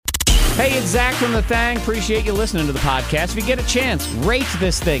Hey, it's Zach from The Thang. Appreciate you listening to the podcast. If you get a chance, rate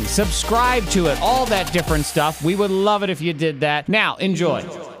this thing, subscribe to it, all that different stuff. We would love it if you did that. Now, enjoy.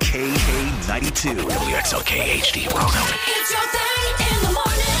 K92, WXLK HD program. It's your thing in the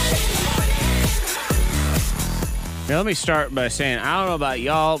morning. Now, let me start by saying, I don't know about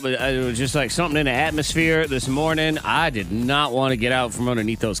y'all, but it was just like something in the atmosphere this morning. I did not want to get out from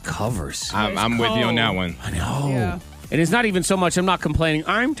underneath those covers. I'm with you on that one. I know. Yeah. And it's not even so much, I'm not complaining,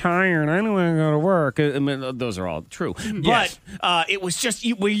 I'm tired, I don't want to go to work. I mean, those are all true. Yes. But it was just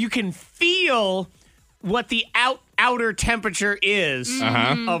where you can feel what the outer temperature is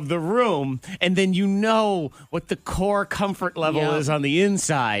of the room, and then you know what the core comfort level is on the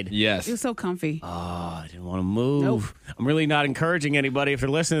inside. Yes. It was so comfy. Oh, I didn't want to move. Nope. I'm really not encouraging anybody if they're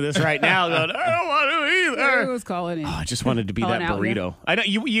listening to this right now going, I don't want to It either. was calling in. Oh, I just wanted to be that Calling out, burrito. I know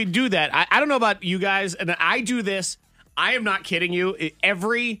you do that. I don't know about you guys, and I do this. I am not kidding you.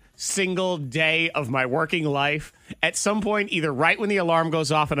 Every single day of my working life, at some point, either right when the alarm goes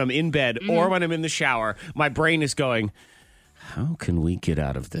off and I'm in bed or when I'm in the shower, my brain is going, how can we get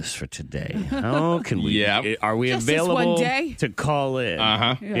out of this for today? How can we? Yep. Are we Just this available one day? to call in?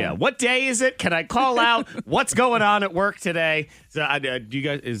 Yeah. What day is it? Can I call out? What's going on at work today? So, do you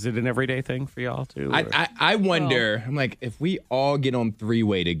guys? Is it an everyday thing for y'all too? or- I wonder, I'm like, if we all get on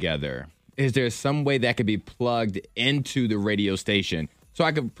three-way together, is there some way that could be plugged into the radio station so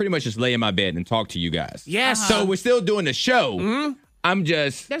I could pretty much just lay in my bed and talk to you guys? Yes. So we're still doing the show. I'm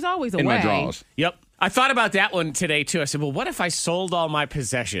just There's always a in way. my drawers. Yep. I thought about that one today, too. I said, well, what if I sold all my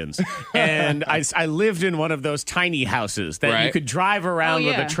possessions? And I lived in one of those tiny houses that you Right. could drive around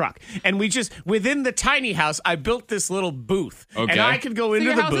with yeah. a truck. And we just, within the tiny house, I built this little booth. Okay. And I could go So into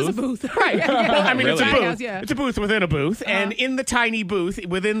your the house booth. is a booth. Right. Well, I mean, it's a Really? booth. House, yeah. It's a booth within a booth. And in the tiny booth,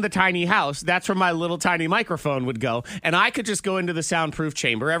 within the tiny house, that's where my little tiny microphone would go. And I could just go into the soundproof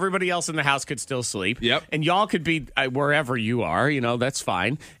chamber. Everybody else in the house could still sleep. Yep. And y'all could be wherever you are, that's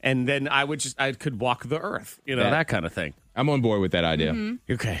fine. And then I could walk the earth, that kind of thing. I'm on board with that idea.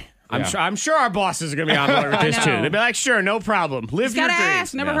 Okay. Yeah. I'm sure our bosses are going to be on board with this I too. know. They'll be like, sure, no problem. Live Just your gotta dreams.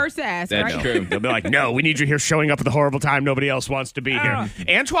 ask. Never hurts to ask, That's right? true. They'll be like, no, we need you here showing up at the horrible time nobody else wants to be here.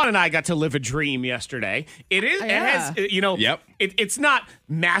 Antoine and I got to live a dream yesterday. It is, it has, Yep. it's not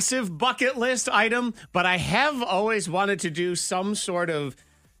massive bucket list item, but I have always wanted to do some sort of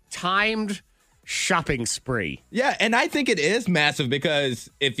timed shopping spree. Yeah, and I think it is massive because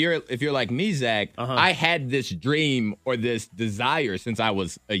if you're like me, Zach, I had this dream or this desire since I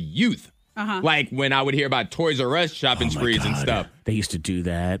was a youth. Like when I would hear about Toys R Us shopping sprees and stuff. They used to do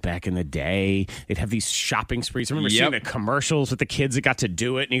that back in the day. They'd have these shopping sprees. I remember seeing the Yep. commercials with the kids that got to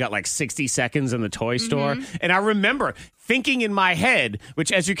do it, and you got like 60 seconds in the toy store. And I remember thinking in my head,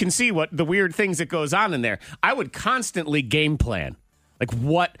 which as you can see, what the weird things that goes on in there, I would constantly game plan. Like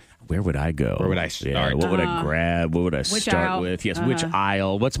where would I go? Where would I start? Yeah, what would I grab? What would I start aisle? with? Yes, which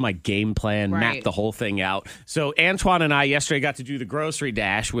aisle? What's my game plan? Map Right. the whole thing out. So Antoine and I yesterday got to do the grocery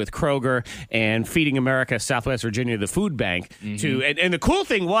dash with Kroger and Feeding America Southwest Virginia, the food bank. And the cool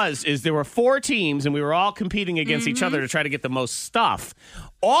thing is there were 4 teams and we were all competing against each other to try to get the most stuff.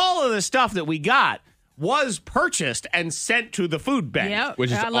 All of the stuff that we got was purchased and sent to the food bank. Yep. Which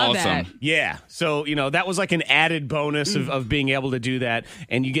is I love awesome. that. Yeah. So, that was like an added bonus of being able to do that.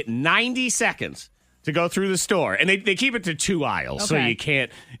 And you get 90 seconds to go through the store. And they keep it to 2 aisles. So Okay. you can't,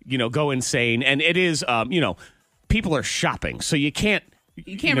 go insane. And it is, people are shopping. So you can't.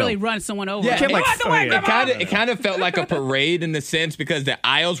 You can't really run someone over. Yeah, can't, like, Get out the way, yeah. come on. It kind of felt like a parade in the sense because the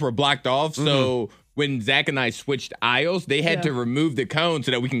aisles were blocked off. So when Zach and I switched aisles, they had to remove the cone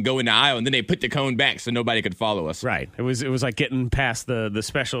so that we can go in the aisle, and then they put the cone back so nobody could follow us. Right. It was like getting past the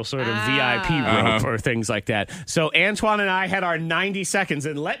special sort of VIP rope or things like that. So Antoine and I had our 90 seconds,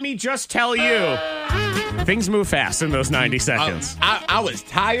 and let me just tell you, things move fast in those 90 seconds. I was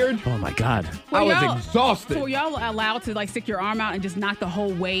tired. Oh my God. I was y'all- exhausted. So were y'all allowed to stick your arm out and just knock the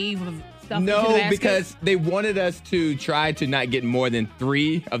whole wave of stuff into the No, basket? because they wanted us to try to not get more than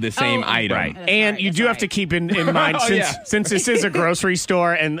 3 of the same item. Right. That's And right, you that's do have right. to keep in mind, Oh, since this is a grocery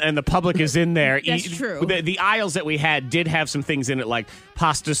store and the public is in there. That's true. The aisles that we had did have some things in it like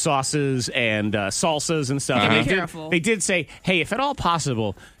pasta sauces and salsas and stuff. And Be they did- careful. They did say, hey, if at all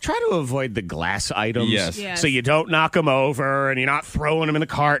possible, try to avoid the glass items. Yes. So you don't knock them over and you're not throwing them in the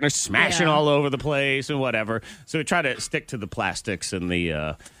cart and they're smashing Yeah. all over the place and whatever. So try to stick to the plastics and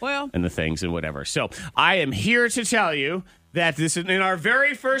the Well- and the things and whatever. So I am here to tell you that this is in our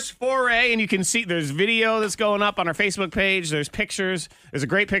very first foray, and you can see there's video that's going up on our Facebook page. There's pictures. There's a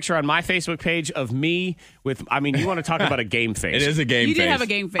great picture on my Facebook page of me with, I mean, you want to talk about a game face. It is a game face. You did have a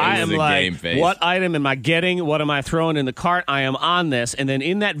game face. I It am is a like, game face. what item am I getting? What am I throwing in the cart? I am on this. And then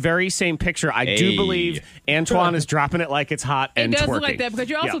in that very same picture, I do Hey. believe Antoine is dropping it like it's hot It and does twerking. look like that because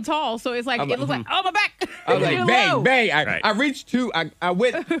you're also Yeah. tall, so it's like it looks like, oh, my back. I was like, You're bang, low. bang. Right. I reached I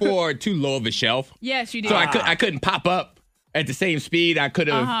went for too low of a shelf. Yes, you did. So I couldn't pop up at the same speed I could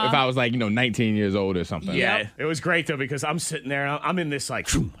have if I was like, 19 years old or something. Yeah, it was great though because I'm sitting there and I'm in this like,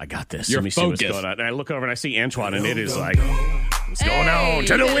 "Phew, I got this. You're Let me see what's focused. going on. And I look over and I see Antoine and it is like, what's going Hey, on?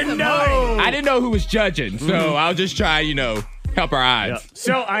 To the that's a window. party. I didn't know who was judging, so I was just trying, help our eyes. Yeah.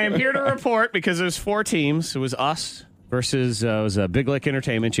 So I am here to report because there's 4 teams. It was us versus it was Big Lick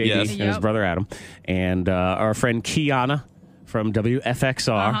Entertainment, JD Yes. and his Yep. brother Adam, and our friend Kiana from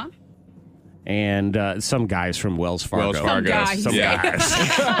WFXR. Uh-huh. And some guys from Wells Fargo. Wells Fargo. guys. Some Yeah.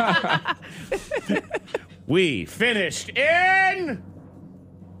 guys. We finished in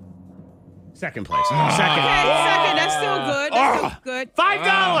second place. Second. Second, that's still good. That's still good.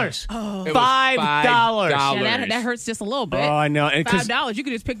 $5. It was $5. Yeah, that hurts just a little bit. Oh, I know. And 'cause $5. You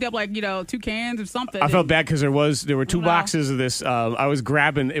could just picked up 2 cans or something. I felt bad because there were 2 Wow. boxes of this. I was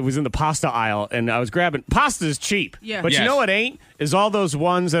grabbing. It was in the pasta aisle, and I was grabbing. Pasta is cheap, Yeah. but you Yes. know what ain't? Is all those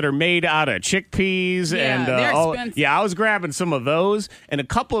ones that are made out of chickpeas Yeah, and they're all. expensive. Yeah, I was grabbing some of those, and a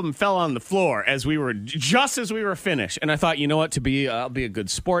couple of them fell on the floor as we were finished. And I thought, you know what? I'll be a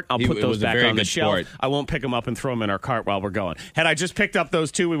good sport. I'll put It those was a back very on the good shelf. sport. I won't pick them up and throw them in our cart while we're going. Had I just picked up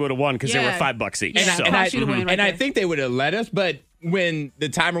those 2, we would have won because they were Yeah. $5 each. Yeah, so. and Cost you to win right I there. think they would have let us, but when the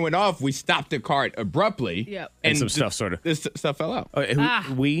timer went off, we stopped the cart abruptly. Yep. And some the- stuff sort of- This stuff fell out.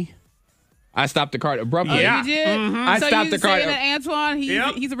 We. I stopped the cart abruptly. Yeah. You did? I so stopped you the car- saying that Antoine,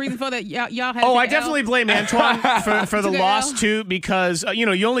 Yep. he's the reason for that y'all had Oh, to I take a L? definitely blame Antoine for the Took a loss L. too, because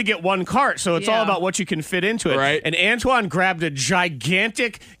you only get 1 cart, so it's all Yeah. about what you can fit into it. Right. And Antoine grabbed a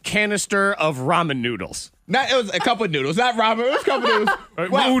gigantic canister of ramen noodles, It was a couple of noodles, not ramen. It was a couple of noodles.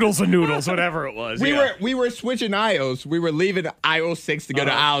 Well, oodles and noodles, whatever it was. we were switching aisles. We were leaving aisle 6 to go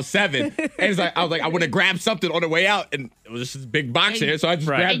to aisle 7, and it's like I was like, I want to grab something on the way out, and it was just this big box here, so I just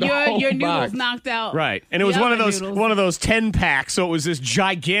Right. grabbed And the whole your noodles box. knocked out. Right, and it was the one of other those noodles. 10 packs, so it was this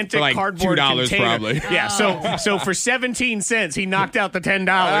gigantic For like cardboard $2 container. probably. Yeah, so for 17 cents, he knocked out the $10.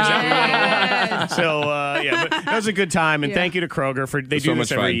 Yes. So but that was a good time, and Yeah. thank you to Kroger for they was do so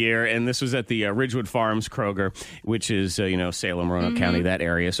this much every fun. year, and this was at the Ridgewood Farms Kroger, which is Salem, Roanoke County, that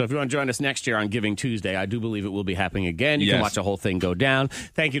area. So if you want to join us next year on Giving Tuesday, I do believe it will be happening again. You can Yes. watch the whole thing go down.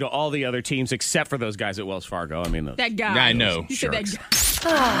 Thank you to all the other teams except for those guys at Wells Fargo. I mean, That guy. I know. You said that Sharks.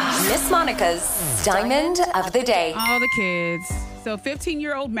 guy. Miss Monica's Diamond of the Day. All the kids. So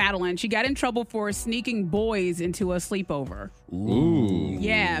 15-year-old Madeline, she got in trouble for sneaking boys into a sleepover. Ooh.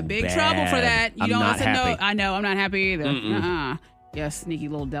 Yeah, big Bad. trouble for that. You I'm don't not listen. No, happy. I know. I'm not happy either. Uh-uh. Yeah, sneaky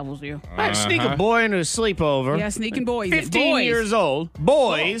little devils, you. I'd sneak a boy into a sleepover. Yeah, sneaking boys. 15 Boys. years old.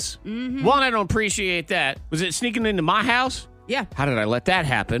 Boys. One, I don't appreciate that. Was it sneaking into my house? Yeah. How did I let that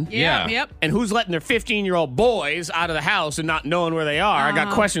happen? Yeah. Yeah. Yep. And who's letting their 15-year-old boys out of the house and not knowing where they are? I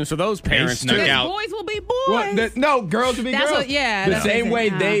got questions for those parents. snuck too. out. Boys will be boys. Well, no, girls would be That's girls. what- yeah, the that's same what way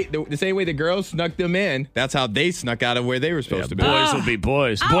I'm saying. the same way the girls snuck them in. That's how they snuck out of where they were supposed to be. Boys will be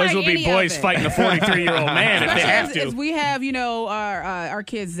boys. I don't Boys like will be any of boys it. fighting a 43-year-old man if they have Especially as to. we have, our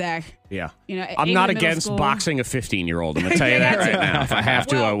kids, Zach. Yeah. You know, I'm in not the middle against school. boxing a 15-year-old. I'm going to tell you that right now. If I have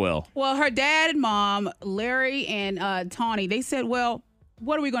to, I will. Well, her dad and mom, Larry and Tawny, they said, well,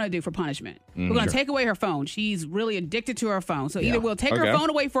 what are we going to do for punishment? We're going to take away her phone. She's really addicted to her phone. So either we'll take her Okay. phone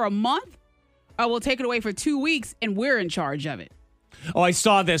away for a month or we'll take it away for 2 weeks and we're in charge of it. Oh, I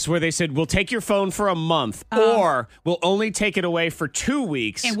saw this where they said, we'll take your phone for a month or we'll only take it away for 2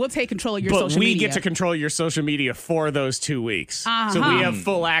 weeks. And we'll take control of your but social we media. get to control your social media for those 2 weeks. So Uh-huh. we have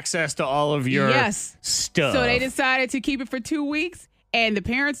full access to all of your Yes. stuff. So they decided to keep it for 2 weeks, and the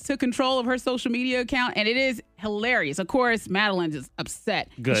parents took control of her social media account, and it is hilarious. Of course, Madeline's just upset.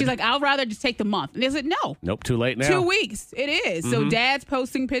 Good. She's like, I'd rather just take the month. And they said, no. Nope, too late now. 2 weeks. It is. So dad's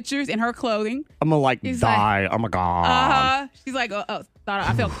posting pictures in her clothing. I'm going to like He's die. Oh my God. She's like,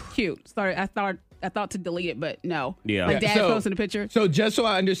 I felt cute. I thought to delete it, but no. Yeah. Like dad So- posting a picture. So just so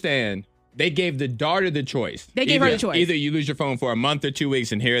I understand, they gave the daughter the choice. They gave her the choice. Either you lose your phone for a month or 2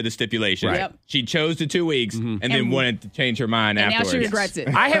 weeks, and here are the stipulations. Right. Yep. She chose the 2 weeks, and then And- wanted to change her mind And now afterwards. she regrets it.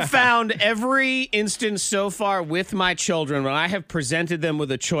 I have found every instance so far with my children when I have presented them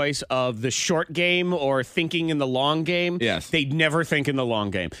with a choice of the short game or thinking in the long game. Yes. They never think in the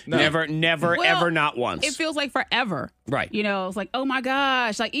long game. No. Never, Well, ever, not once. It feels like forever. Right. It's like, oh my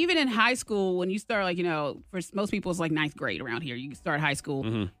gosh. Like even in high school, when you start like, for most people, it's like ninth grade around here. You start high school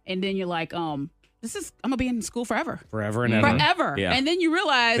and then you're like, I'm going to be in school forever. Forever and ever. Forever. Yeah. And then you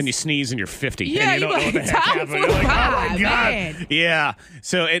realize. Then you sneeze and you're 50. Yeah, and you don't know what the heck time happened. flew You're like, by, oh my God. man. Yeah.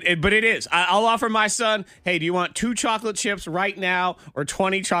 So, but it is. I'll offer my son, hey, do you want 2 chocolate chips right now or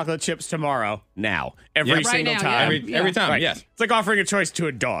 20 chocolate chips tomorrow? Now. Every Right single now, time. Every time, Right. yes. It's like offering a choice to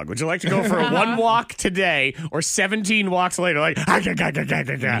a dog. Would you like to go for one walk today or 17 walks later? Like,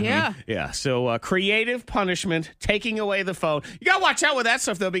 Yeah. Yeah. So creative punishment, taking away the phone. You got to watch out with that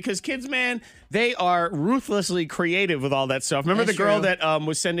stuff, though, because kids, man, they are ruthlessly creative with all that stuff. Remember That's the girl true. that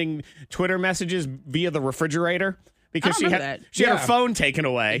was sending Twitter messages via the refrigerator? Because I she remember had that. she had her Yeah. phone taken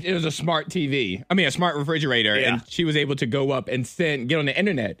away. It was a smart TV. I mean, a smart refrigerator, Yeah. and she was able to go up and get on the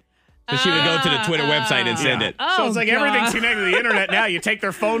internet. So she would go to the Twitter website and send it. So it's like God. everything's connected to the internet now. You take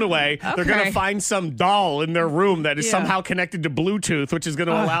their phone away, they're going to Okay. find some doll in their room that is Yeah. somehow connected to Bluetooth, which is going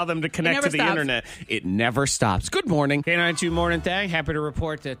to allow them to connect never to the stops. internet. It never stops. Good morning. K92 Morning Thing. Happy to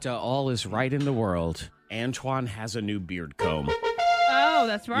report that all is right in the world. Antoine has a new beard comb. Oh,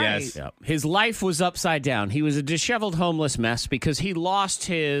 that's right. Yes. Yep. His life was upside down. He was a disheveled homeless mess because he lost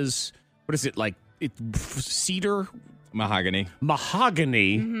his, what is it, like cedar? Mahogany.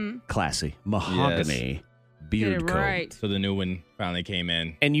 Mahogany. Classy. Mahogany beard Get it comb. right. So the new one finally came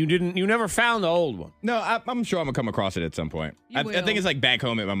in. And you never found the old one. No, I'm sure I'm going to come across it at some point. I will. think it's like back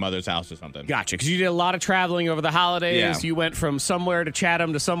home at my mother's house or something. Gotcha. Because you did a lot of traveling over the holidays. Yeah. You went from somewhere to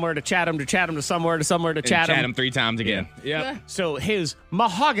Chatham to somewhere to Chatham to Chatham to somewhere to somewhere to And Chatham. Chatham 3 times again. Yep. Yeah. So his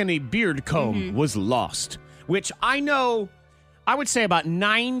mahogany beard comb was lost, which I know, I would say about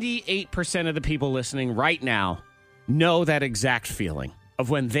 98% of the people listening right now know that exact feeling of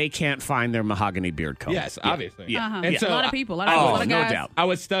when they can't find their mahogany beard comb. Yes, obviously. Yeah. Uh-huh. And A so lot of people. A lot of people. A lot of no guys. doubt. I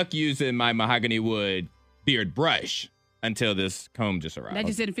was stuck using my mahogany wood beard brush until this comb just arrived. That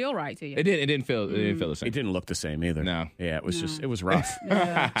just didn't feel right to you. It didn't feel the same. It didn't look the same either. No. Yeah, it was it was rough.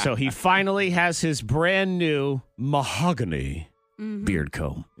 So he finally has his brand new mahogany beard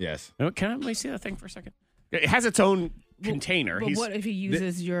comb. Yes. Oh, let me see that thing for a second? It has its own container. But what if he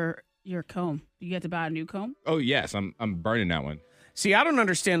uses your comb? Do you have to buy a new comb? Oh yes, I'm burning that one. See, I don't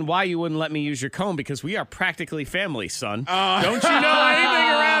understand why you wouldn't let me use your comb because we are practically family, son. Don't you know anything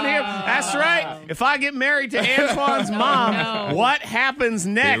around here? That's right. If I get married to Antoine's mom, no. what happens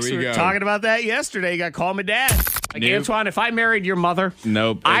next? Here we We were go. talking about that yesterday. You got to call me dad. Like, Nope. Antoine, if I married your mother,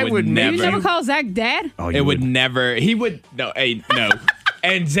 Nope. it I would never. You never call Zach dad? Oh, It would never. He would. No. Hey, no.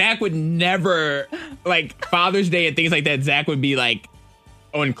 And Zach would never, like Father's Day and things like that. Zach would be like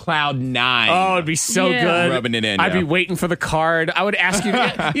on cloud 9. Oh, it'd be so Yeah. good. Rubbing it in, I'd yeah. be waiting for the card. I would ask you.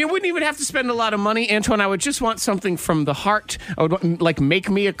 You wouldn't even have to spend a lot of money, Antoine. I would just want something from the heart. I would want, like make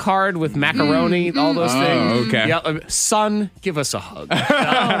me a card with macaroni, all those things. okay. Yeah, son, give us a hug.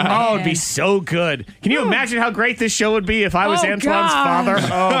 Oh, it'd be so good. Can you imagine how great this show would be if I was Oh, Antoine's gosh. father?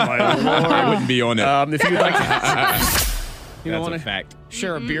 Oh my lord! I wouldn't be on it. If you'd like to, you That's want a to fact.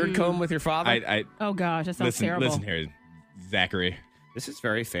 share a beard comb with your father. I Oh gosh, that sounds terrible. listen here, Zachary. This is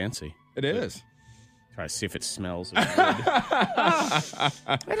very fancy. It is. Try to see if it smells of wood.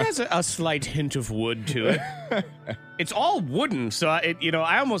 It has a slight hint of wood to it. It's all wooden, so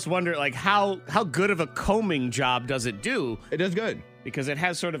I almost wonder like how good of a combing job does it do? It does good Because it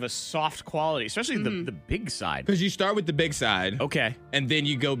has sort of a soft quality, especially the big side. because you start with the big side, Okay. and then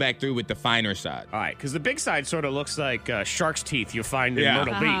you go back through with the finer side. All right, because the big side sort of looks like shark's teeth you find in Yeah.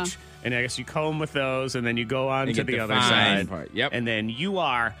 Myrtle Uh-huh. Beach. And I guess you comb with those, and then you go on And to get the the other fine side. part. Yep. And then you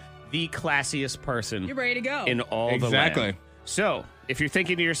are the classiest person You're ready to go. in all the Exactly. land. So, if you're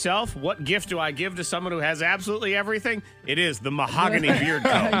thinking to yourself, what gift do I give to someone who has absolutely everything? It is the mahogany beard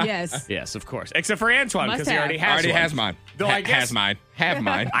comb. Yes. Yes, of course. Except for Antoine, Must because he have. already has Already one. has mine. Though I guess- has mine. Have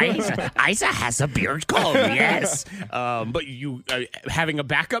mine. Isa has a beard comb, yes. But you having a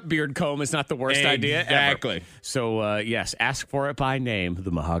backup beard comb is not the worst idea ever. Exactly. So, yes, ask for it by name,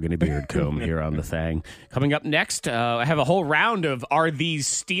 the mahogany beard comb here on the thing. Coming up next, I have a whole round of Are These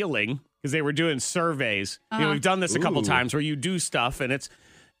Stealing? Because they were doing surveys. We've done this a couple Ooh. times where you do stuff and it's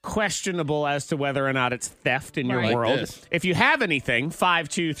questionable as to whether or not it's theft in your Right. Like world. this. If you have anything,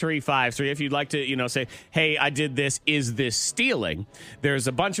 52353, if you'd like to, say, hey, I did this, is this stealing? There's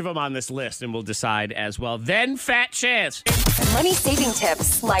a bunch of them on this list, and we'll decide as well. Then Fat Chance. Money saving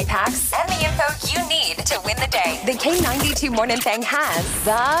tips, life hacks, and the info you need to win the day. The K92 Morning Thing has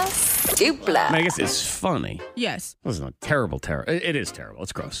the dupla. I guess it's funny. Yes. This is not terrible. It is terrible.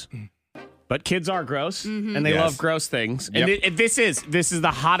 It's gross. But kids are gross, and they Yes. love gross things. And Yep. this is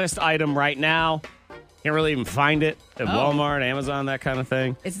the hottest item right now. Can't really even find it at Walmart, Amazon, that kind of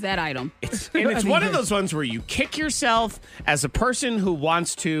thing. It's that item. And it's one of those ones where you kick yourself as a person who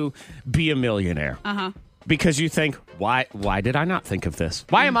wants to be a millionaire. Because you think, why did I not think of this?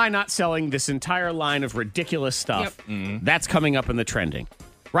 Why am I not selling this entire line of ridiculous stuff? That's coming up in the trending.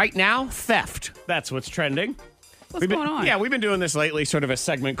 Right now, theft. That's what's trending. What's going on? Yeah, we've been doing this lately, sort of a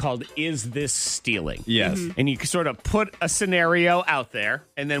segment called Is This Stealing? Yes. And you can sort of put a scenario out there,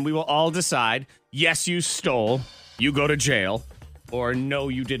 and then we will all decide, yes, you stole, you go to jail, or no,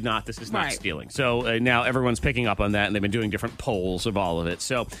 you did not, this is not stealing. So now everyone's picking up on that, and they've been doing different polls of all of it.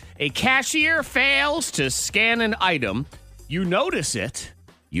 So a cashier fails to scan an item. You notice it.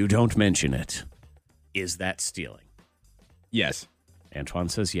 You don't mention it. Is that stealing? Yes. Antoine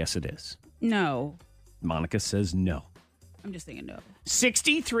says, yes, it is. No. Monica says no. I'm just thinking no.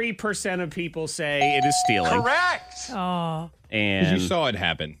 63% of people say it is stealing. Correct. Oh. And You saw it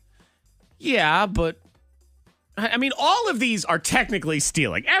happen. yeah, but I mean, all of these are technically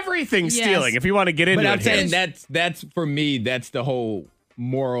stealing. Everything's Yes. stealing if you want to get into But it. I'm saying here. that's for me, that's the whole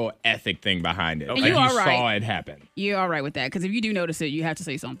moral ethic thing behind it. And Like you you are saw right. it happen. You're all right with that because if you do notice it, you have to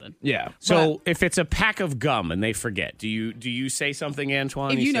say something. Yeah. So if it's a pack of gum and they forget, do you say something,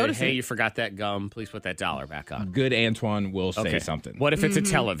 Antoine? If you say, notice hey, it. you forgot that gum. Please put that $1 back on. Good Antoine will say something. What if it's Mm-hmm. a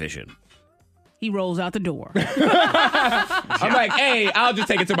television? He rolls out the door. I'm like, hey, I'll just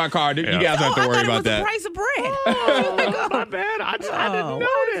take it to my car. You guys don't have to I worry thought it about was that. the price of bread. My bad. I didn't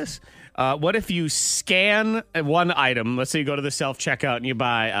notice. What if you scan one item? Let's say you go to the self-checkout and you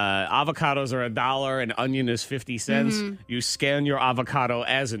buy avocados are $1 and onion is 50 cents. Mm-hmm. You scan your avocado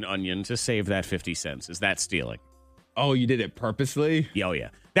as an onion to save that 50 cents. Is that stealing? Oh, you did it purposely? Yeah, oh, yeah.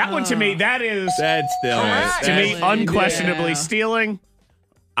 That one to me, that is That's still Correct. to me Stealing. unquestionably Yeah. stealing.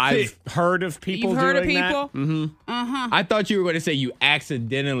 I've heard of people You've heard of doing people? that. Mm-hmm. I thought you were going to say you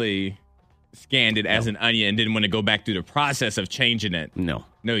accidentally scanned it as an onion and didn't want to go back through the process of changing it. No.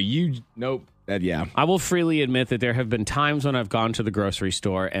 Nope. Yeah. I will freely admit that there have been times when I've gone to the grocery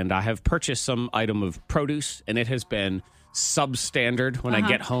store and I have purchased some item of produce and it has been substandard when I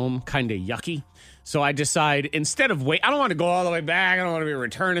get home, kind of yucky. So I decide instead of I don't want to go all the way back. I don't want to be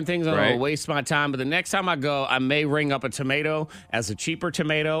returning things. I don't want Right. to waste my time. But the next time I go, I may ring up a tomato as a cheaper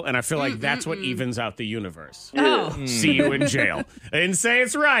tomato. And I feel like that's what evens out the universe. Oh. See you in jail. I didn't say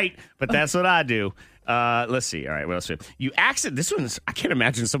it's right, but that's what I do. Let's see. All right, what else? This one's, I can't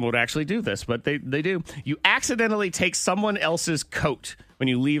imagine someone would actually do this, but they do. You accidentally take someone else's coat when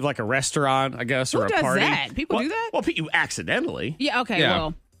you leave like a restaurant, I guess, or Who a does party. that? People do that? Well, you accidentally. Yeah, okay, Yeah.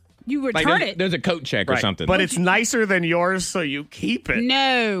 well, you Like return there's, it. there's a coat check or Right. something. But it's nicer than yours, so you keep it.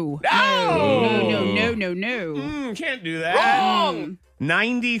 No. No. Can't do that.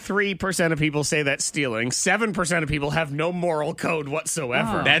 93% of people say that's stealing. 7% of people have no moral code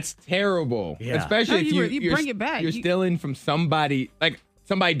whatsoever. That's terrible. Yeah. Especially No, if you you're bring it back. You're You- stealing from somebody, like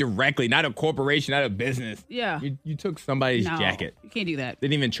somebody directly, not a corporation, not a business. Yeah. You took somebody's No, jacket. You can't do that.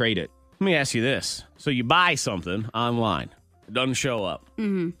 Didn't even trade it. Let me ask you this. So you buy something online. It doesn't show up.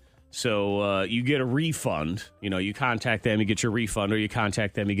 Mm-hmm. So you get a refund. You contact them, you get your refund, or you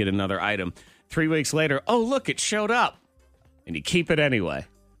contact them, you get another item. 3 weeks later, oh, look, it showed up. And you keep it anyway.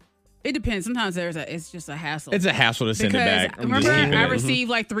 It depends. Sometimes it's just a hassle. It's a hassle to send it because back. I'm just remember keeping I it. received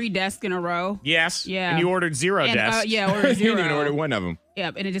like 3 desks in a row. Yes. Yeah. And you ordered 0 And, desks. yeah, ordered You 0. didn't even order one of them.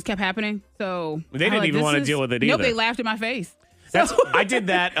 Yep, and it just kept happening. So They didn't I'm like, even this want to is- deal with it Nope, either. they laughed in my face. I did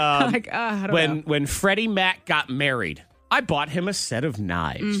that I don't know. when Freddie Mac got married. I bought him a set of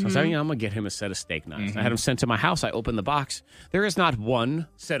knives. I was like, I'm going to get him a set of steak knives. I had him sent to my house. I opened the box. There is not 1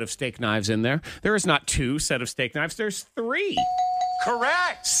 set of steak knives in there. There is not 2 set of steak knives. There's 3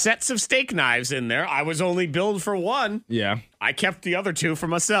 Correct. sets of steak knives in there. I was only billed for 1. Yeah. I kept the other 2 for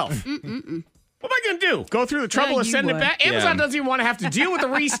myself. What am I going to do? Go through the trouble Yeah, of you sending it would. back? Amazon Yeah. doesn't even want to have to deal with the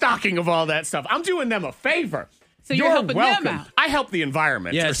restocking of all that stuff. I'm doing them a favor. So you're helping them welcome. out. I help the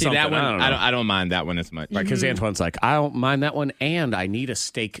environment. Yeah, or see, something. that one, I don't know. I don't mind that one as much. Right, because Antoine's like, I don't mind that one, and I need a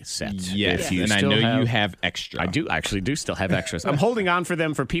steak set. Yes, If you and I still know you have extra. I actually do still have extras. I'm holding on for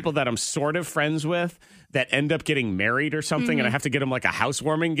them for people that I'm sort of friends with that end up getting married or something, and I have to get them like a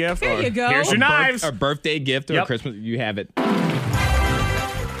housewarming gift. There you go. Here's your knives. A birthday gift or Yep. a Christmas, you have it.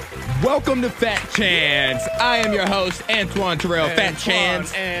 Welcome to Fat Chance. I am your host, Antoine Terrell. Fat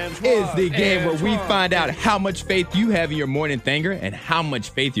Chance is the game where we find out how much faith you have in your morning thinger and how much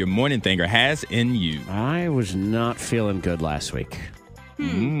faith your morning thinger has in you. I was not feeling good last week.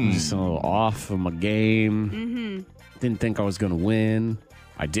 Just a little off of my game. Didn't think I was going to win.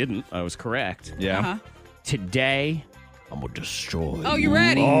 I didn't. I was correct. Yeah. Today, I'm going to destroy you. Oh, you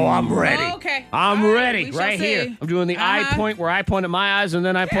ready? Oh, I'm ready. Oh, okay. I'm All right, ready. we shall Right see. here. I'm doing the eye point where I point at my eyes and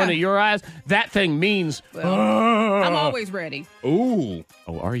then I point Yeah. at your eyes. That thing means. I'm always ready. Ooh.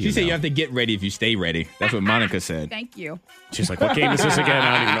 Oh, are you? She said now? you have to get ready if you stay ready. That's what Monica said. Thank you. She's like, what game is this again?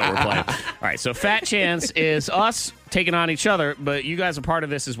 I don't even know what we're playing. All right, so Fat Chance is us taking on each other, but you guys are part of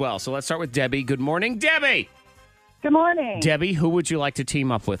this as well. So let's start with Debbie. Good morning, Debbie. Good morning. Debbie, who would you like to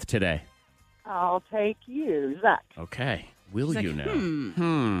team up with today? I'll take you, Zach. Okay. Will She's you like,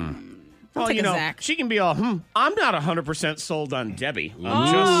 now? Well, take you a know, Zach. she can be all, I'm not 100% sold on Debbie.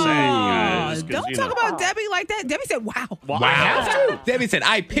 I'm just saying, guys. 'cause, Don't you talk know. about Debbie like that. Debbie said, wow. Well, I have to. Debbie said,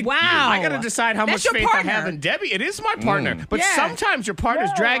 I picked Wow. I got to decide how That's much your faith partner. I have in Debbie. It is my partner. But Yeah. sometimes your partner's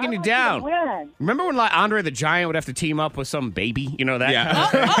dragging you down. Win. Remember when like Andre the Giant would have to team up with some baby? You know that? Yeah.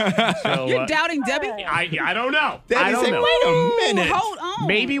 Kind of so, You're doubting Debbie? I don't know. Debbie I don't said, know. wait a minute. Hold on.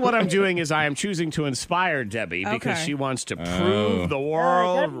 Maybe what I'm doing is I am choosing to inspire Debbie because Okay. she wants to prove the Debbie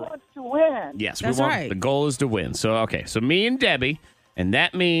world. wants to win. Yes, That's we want. right. The goal is to win. So okay, so me and Debbie, and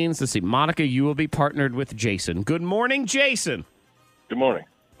that means let's see, Monica, you will be partnered with Jason. Good morning, Jason. Good morning.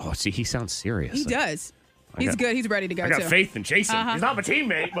 Oh, see, he sounds serious. He does. He's got- good. He's ready to go, I got too. faith in Jason. He's not my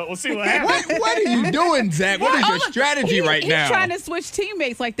teammate, but we'll see what happens. What are you doing, Zach? What is your strategy right now? He's trying to switch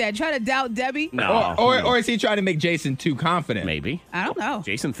teammates like that, trying to doubt Debbie. No, Or is he trying to make Jason too confident? maybe. I don't know.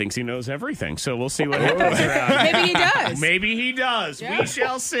 Jason thinks he knows everything, so we'll see what happens. Maybe he does. Maybe he does. Yeah. We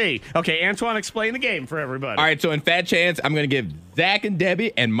shall see. Okay, Antoine, explain the game for everybody. All right, so in Fat Chance, I'm going to give Zach and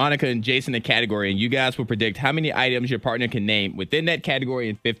Debbie and Monica and Jason a category, and you guys will predict how many items your partner can name within that category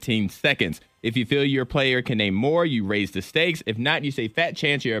in 15 seconds. If you feel your player can name more, you raise the stakes. If not, you say Fat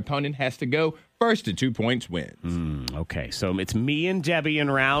Chance your opponent has to go. First to 2 points wins. Okay, so it's me and Debbie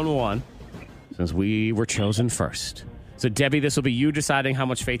in round one, since we were chosen first. So, Debbie, this will be you deciding how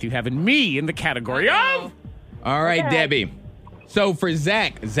much faith you have in me in the category of... All right, Debbie. So for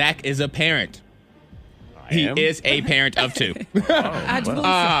Zach is a parent. He am? is a parent of 2. I believe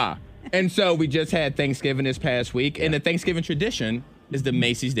so. And so we just had Thanksgiving this past week, and the Thanksgiving tradition is the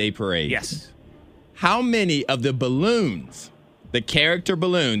Macy's Day Parade. Yes. How many of the balloons, the character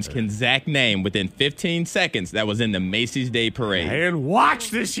balloons, can Zach name within 15 seconds that was in the Macy's Day I Parade? didn't watch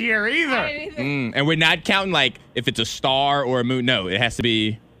this year either. And we're not counting like if it's a star or a moon. No, it has to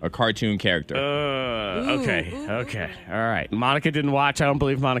be a cartoon character. Okay. All right. Monica didn't watch. I don't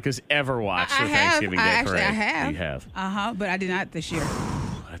believe Monica's ever watched I the have. Thanksgiving Day I Parade. have. You have. But I did not this year.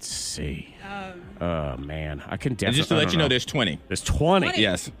 Let's see. Oh, man. I can definitely... and just to I let don't you know, there's 20. There's 20. 20.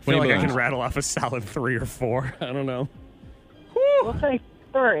 Yes, I feel 20 like I balloons. can rattle off a solid 3 or 4. I don't know. We'll say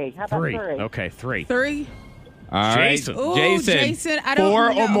 3. How about 3. 3? Okay, 3. 3. All right, Jason. Ooh, Jason. Jason, I don't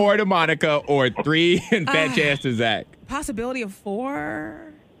 4 know. or more to Monica, or 3 and Fat Chance to Zach. Possibility of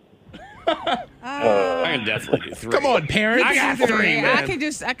 4. I can definitely do 3. Come on, parents. I got 3, I man. can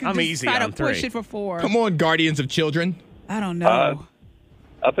just I'm easy try to on push 3. it for 4. Come on, guardians of children. I don't know.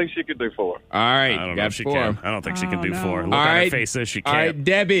 I think she could do 4. All right, I don't know got if she 4. can. I don't think she can Oh, do no. 4. Look All at right. her face says she All can't. right,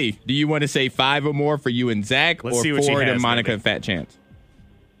 Debbie, do you want to say 5 or more for you and Zach, Let's or see what she 4 to has, Monica Debbie. and Fat Chance?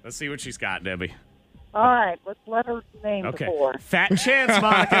 Let's see what she's got, Debbie. All right, let's let her name Okay. the 4. Fat chance,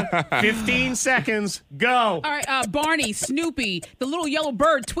 Monica. 15 seconds. Go. All right, Barney, Snoopy, the little yellow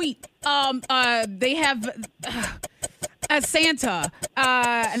bird, Tweet. They have a Santa,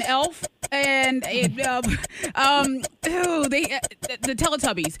 an elf, and the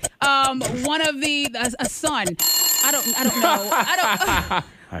Teletubbies. One of a son. I don't know.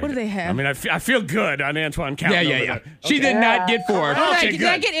 What do they have? I mean, I feel good on Antoine counting. over that. She did not get 4. Okay, Did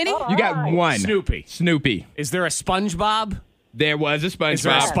I good. get any? You got 1. Snoopy. Snoopy. Is there a SpongeBob? There was a Is there a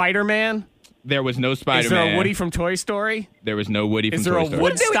SpongeBob. Spider-Man? There was no Is Spider-Man. there a Woody from Toy Story? There was no Woody from Is there Toy a Story.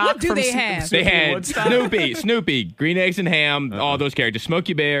 Woodstock What do from they have? They Snoopy and had Woodstock? Snoopy, Green Eggs and Ham, all those characters.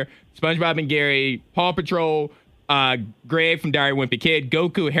 Smokey Bear, SpongeBob and Gary, Paw Patrol, Greg from Diary of a Wimpy Kid,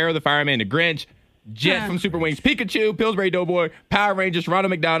 Goku, Harold the Fireman, the Grinch, Jet from Super Wings, Pikachu, Pillsbury Doughboy, Power Rangers, Ronald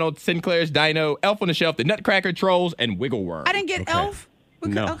McDonald, Sinclair's Dino, Elf on the Shelf, the Nutcracker Trolls, and Wiggle Worm. I didn't get Elf.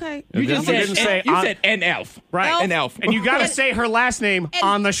 No. Okay. You just You said, didn't say you on- said an elf. Right. Elf. An elf. And you got to say her last name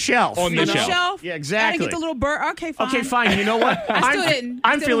on the shelf. On the you On the know? shelf. Yeah, I exactly. didn't get the little bird. Okay, fine. Okay, fine. You know what? I still didn't.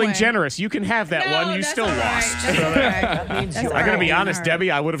 I'm Still feeling win. generous. You can have that No, one. You that's still all right. lost. That's all right. That's all I gotta be right. honest, All right.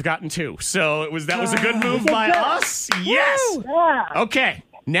 Debbie. I would have gotten 2. So that was a good move by us. Yes. Yeah. Okay.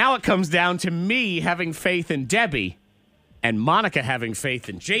 Now it comes down to me having faith in Debbie, and Monica having faith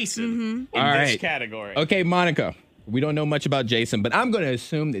in Jason in All this right. category. Okay, Monica. We don't know much about Jason, but I'm going to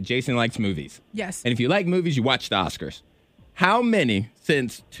assume that Jason likes movies. Yes. And if you like movies, you watch the Oscars. How many,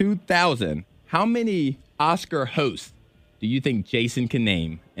 since 2000, how many Oscar hosts do you think Jason can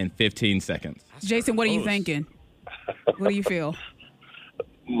name in 15 seconds? Jason, what are you thinking? What do you feel?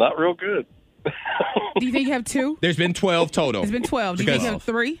 Not real good. Do you think you have 2? There's been 12 total. There's been 12. Do you think you have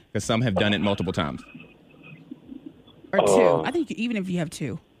 3 Because some have done it multiple times. or 2? I think even if you have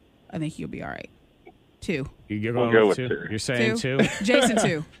 2, I think you'll be all right. 2. You're We'll going go with with 2? 2. You're saying 2? Jason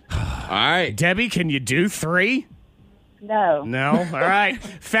 2. All right. Debbie, can you do 3? No. No? All right.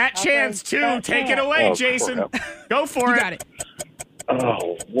 Fat chance 2. Fat Take it chance. away, Oh, Jason. crap. Go for You it. got it.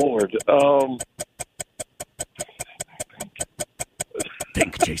 Oh, Lord.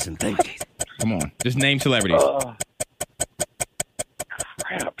 Think, Jason, think. Come on. Just name celebrities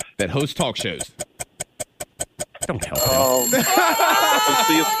Crap. that host talk shows. Don't help him. I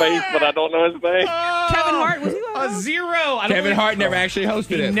see his face, but I don't know his name. Kevin Hart, was he on? A 0. I don't Kevin believe- Hart never actually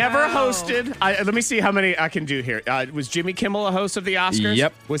hosted He it. never hosted. Let me see how many I can do here. Was Jimmy Kimmel a host of the Oscars?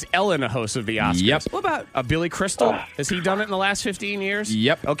 Yep. Was Ellen a host of the Oscars? Yep. What about Billy Crystal? Has he done it in the last 15 years?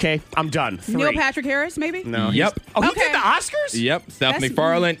 Yep. Okay, I'm done. 3. Neil Patrick Harris, maybe? No. Yep. Oh, he Okay. did the Oscars? Yep. Seth That's-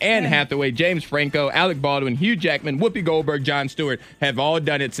 MacFarlane, Anne yeah. Hathaway, James Franco, Alec Baldwin, Hugh Jackman, Whoopi Goldberg, Jon Stewart have all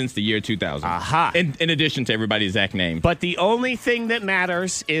done it since the year 2000. Aha. In addition to everybody's Zach name. But the only thing that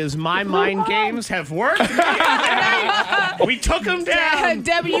matters is my mind games have worked. We took them down.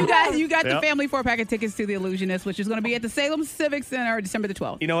 Debbie, you got the Yep. family 4-pack of tickets to The Illusionist, which is going to be at the Salem Civic Center December the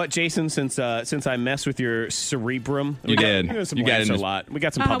 12th. You know what, Jason? Since I messed with your cerebrum, You did. You got a it. lot. We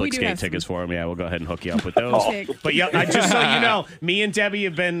got some Uh-huh, public we do skate have some. tickets for him. Yeah, we'll go ahead and hook you up with those. Okay. But yeah, just so you know, me and Debbie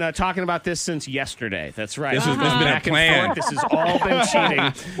have been talking about this since yesterday. That's right. This has been a Back and plan. forth. This has all been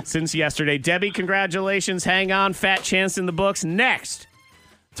cheating since yesterday. Debbie, congratulations. Hang on. Fat chance in the books. Next.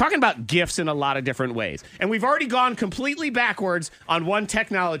 Talking about gifts in a lot of different ways. And we've already gone completely backwards on one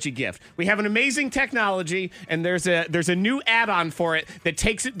technology gift. We have an amazing technology, and there's a new add-on for it that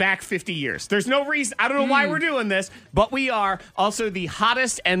takes it back 50 years. There's no reason. I don't know why we're doing this, but we are also the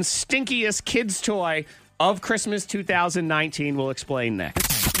hottest and stinkiest kids' toy of Christmas 2019. We'll explain next.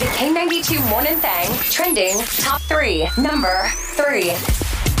 The K92 Morning Thang trending top 3. Number 3.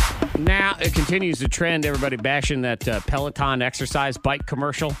 Now it continues to trend. Everybody bashing that Peloton exercise bike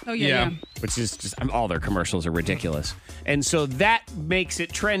commercial. Oh, yeah. Which is just, all their commercials are ridiculous. And so that makes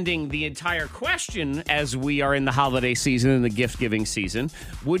it trending. The entire question, as we are in the holiday season and the gift giving season,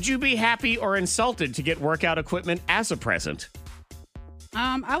 would you be happy or insulted to get workout equipment as a present?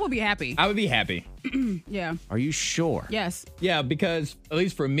 I would be happy. I would be happy. Yeah. Are you sure? Yes. Yeah, because at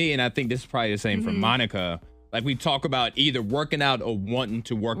least for me, and I think this is probably the same for Monica, like we talk about either working out or wanting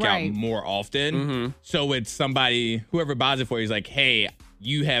to work out Right. more often. So it's somebody, whoever buys it for you is like, hey,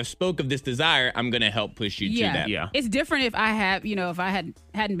 you have spoke of this desire. I'm going to help push you to that. Yeah. It's different if I have, if I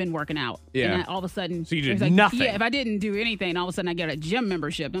hadn't been working out. Yeah. And all of a sudden. So you did it's like, nothing. Yeah. If I didn't do anything, all of a sudden I get a gym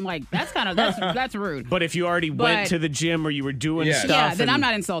membership. I'm like, that's that's rude. But if you already went But- to the gym or you were doing Yeah. stuff. Yeah. Then and- I'm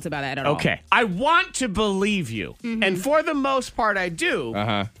not insulted by that at all. Okay. I want to believe you. And for the most part, I do.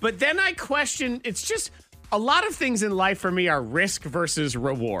 Uh-huh. But then I question, it's just a lot of things in life for me are risk versus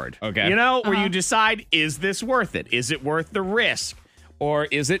reward. Okay. You know, where you decide, is this worth it? Is it worth the risk? Or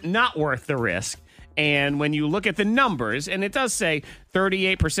is it not worth the risk? And when you look at the numbers, and it does say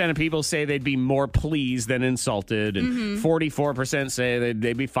 38% of people say they'd be more pleased than insulted, and 44% say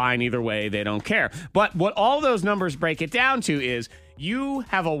they'd be fine either way, they don't care. But what all those numbers break it down to is you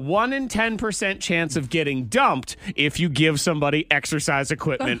have a 1 in 10% chance of getting dumped if you give somebody exercise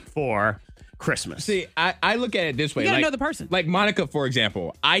equipment for Christmas. See, I look at it this way. You gotta like, know the person. Like Monica, for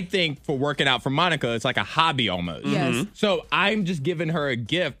example. I think for working out for Monica, it's like a hobby almost. Yes. So I'm just giving her a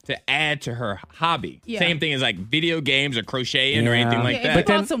gift to add to her hobby. Yeah. Same thing as like video games or crocheting or Yeah. anything like If that. you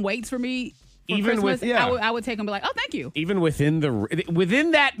bought some weights for me for Even Christmas, with- I would take them and be like, oh, thank you. Even within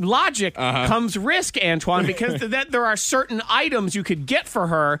that logic comes risk, Antoine, because there are certain items you could get for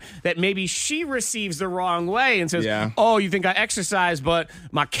her that maybe she receives the wrong way and says, Yeah. "Oh, you think I exercise, but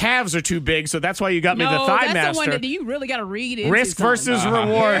my calves are too big, so that's why you got me the No, Thigh that's Master." the one that you really got to read into Risk something. versus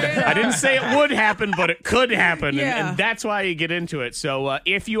reward. I didn't say it would happen, but it could happen. Yeah. And that's why you get into it. So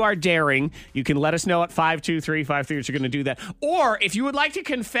if you are daring, you can let us know at 52353 that you're going to do that. Or if you would like to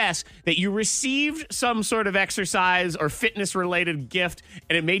confess that you received some sort of exercise or fitness related gift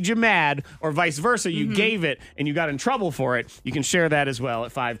and it made you mad, or vice versa, you gave it and you got in trouble for it, you can share that as well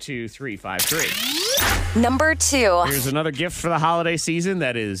at 52353. Number 2. Here's another gift for the holiday season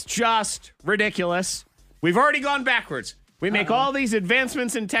that is just ridiculous. We've already gone backwards. We make all these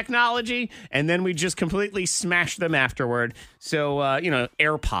advancements in technology, and then we just completely smash them afterward. So,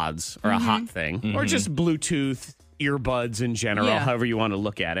 AirPods are a hot thing, or just Bluetooth earbuds in general, Yeah. however you want to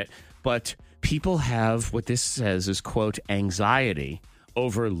look at it. But people have what this says is, quote, anxiety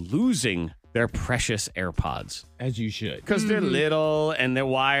over losing their precious AirPods. As you should. Because they're little and they're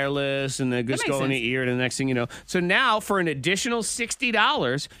wireless and they just makes go in sense. your ear, and the next thing you know. So now for an additional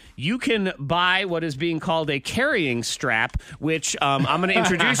 $60, you can buy what is being called a carrying strap, which I'm going to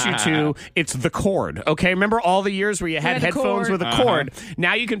introduce you to. It's the cord. Okay, remember all the years where you had the headphones cord. with a cord?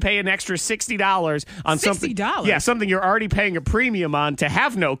 Now you can pay an extra $60 on something. $60? Yeah, something you're already paying a premium on to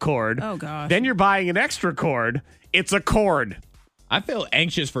have no cord. Oh, gosh. Then you're buying an extra cord. It's a cord. I feel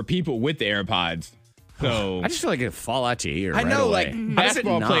anxious for people with the AirPods. So I just feel like it'd fall out your ear. I know, right like away. How does it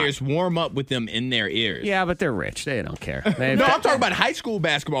basketball not? players warm up with them in their ears. Yeah, but they're rich. They don't care. No, I'm talking about high school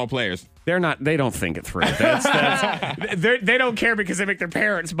basketball players. They're not. They don't think it through. They don't care because they make their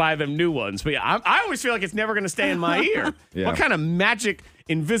parents buy them new ones. But yeah, I always feel like it's never going to stay in my ear. Yeah. What kind of magic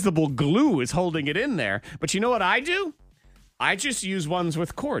invisible glue is holding it in there? But you know what I do? I just use ones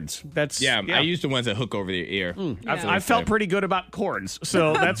with cords. I use the ones that hook over your ear. I've felt pretty good about cords,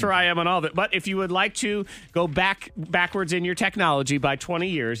 so that's where I am on all of it. But if you would like to go backwards in your technology by 20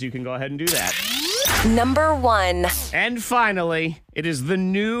 years, you can go ahead and do that. Number 1. And finally, it is the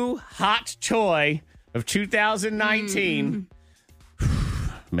new hot toy of 2019.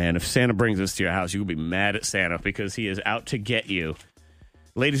 Man, if Santa brings this to your house, you'll be mad at Santa because he is out to get you.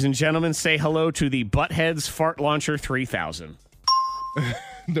 Ladies and gentlemen, say hello to the Buttheads Fart Launcher 3000.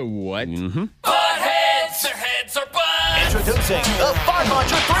 The what? Buttheads! Their heads are butts! Introducing the Fart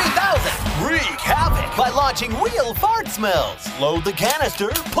Launcher 3000. Wreak havoc by launching real fart smells. Load the canister,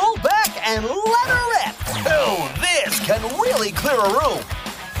 pull back, and let her rip. Oh, this can really clear a room.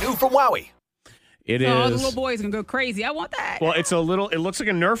 New from Wowie. It Oh, the is. little boy's going to go crazy. I want that. Well, it looks like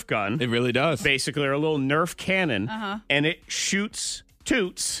a Nerf gun. It really does. Basically, or a little Nerf cannon. And it shoots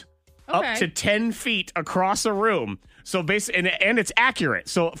toots up Okay. to 10 feet across a room. So basically, and it's accurate.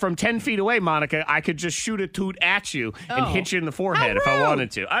 So from 10 feet away, Monica, I could just shoot a toot at you and hit you in the forehead if I rude.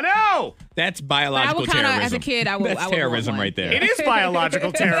 wanted to. I know! That's biological kinda, terrorism. as a kid, I would- That's I would terrorism want one. right there. It is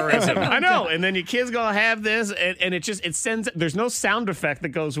biological terrorism. I know. And then your kid's going to have this, and it sends, there's no sound effect that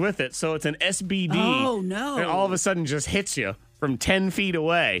goes with it. So it's an SBD. Oh, no. And all of a sudden just hits you from 10 feet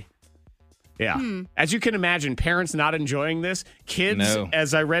away. Yeah. As you can imagine, parents not enjoying this, kids, No.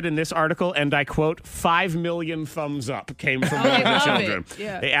 as I read in this article, and I quote, 5 million thumbs up came from one of the love children. it.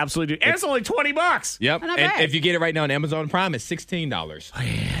 Yeah. They absolutely do. And it's only $20. Yep. Not And bad. if you get it right now on Amazon Prime, it's $16.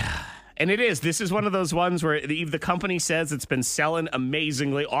 And it is. This is one of those ones where the company says it's been selling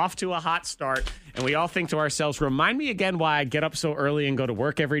amazingly, off to a hot start. And we all think to ourselves, remind me again why I get up so early and go to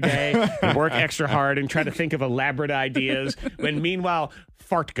work every day and work extra hard and try to think of elaborate ideas. When meanwhile,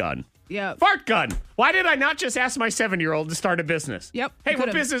 fart gun. Yeah. Fart gun. Why did I not just ask my 7-year-old to start a business? Yep, Hey, you what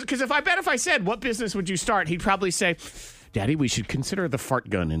could've. business? Because if I said, what business would you start? He'd probably say, Daddy, we should consider the fart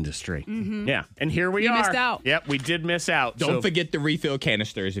gun industry. Yeah. And here we You are. missed out. Yep, we did miss out. Don't forget the refill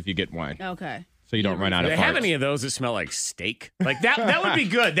canisters if you get one, Okay. so you don't run out Do of they have farts. any of those that smell like steak? Like that would be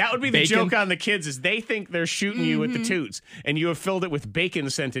good. That would be the Bacon? joke on the kids is they think they're shooting you with the toots and you have filled it with bacon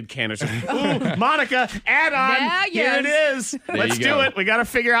scented canisters. Ooh, Monica, add on. Yeah, Here it is. Let's you do go. it. We got to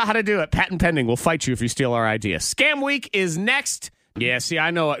figure out how to do it. Patent pending. We'll fight you if you steal our idea. Scam week is next. Yeah, see,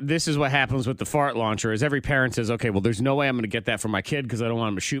 I know this is what happens with the fart launcher is every parent says, okay, well, there's no way I'm going to get that for my kid because I don't want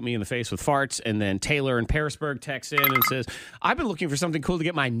him to shoot me in the face with farts. And then Taylor in Parisburg texts in and says, I've been looking for something cool to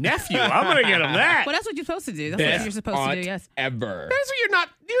get my nephew. I'm going to get him that. Well, that's what you're supposed to do. That's what Best you're supposed to aunt do, yes. ever. That's what you're not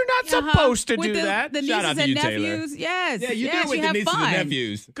Uh-huh. supposed to With do that. The Shout out nieces to you, and Taylor. nephews. Yes. Yeah, you yes, do it with you the have nieces fun. and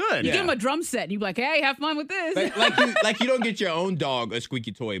nephews. Good. You give them a drum set and you be like, hey, have fun with this. Like you don't get your own dog a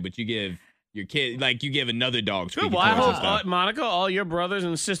squeaky toy, but you give your kid, like you give another dog squeaky Good. Well, I toys and hope, stuff. Monica, all your brothers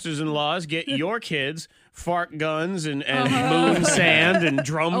and sisters-in-laws get your kids fart guns and moon sand and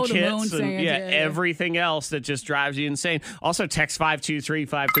drum Oh, the kits moon and sand, yeah. everything else that just drives you insane. Also, text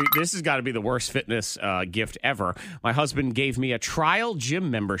 52353. This has got to be the worst fitness gift ever. My husband gave me a trial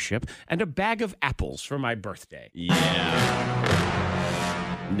gym membership and a bag of apples for my birthday.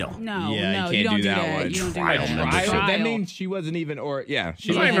 No. No, Yeah, no, you you can't don't do do that that. one. You don't do Trial that. membership. That means she wasn't even, or yeah, she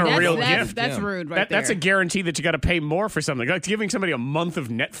It's not Yeah, even a that's- real that's- gift. That's Yeah. rude right That's a there. guarantee that you got to pay more for something. Like giving somebody a month of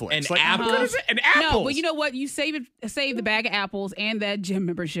Netflix. And like, how apples? good is it? And apples. No, but you know what? You save the bag of apples and that gym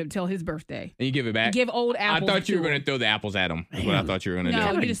membership till his birthday. and you give it back. Give old apples. I thought you were to going him. to throw the apples at him. That's what I thought you were going to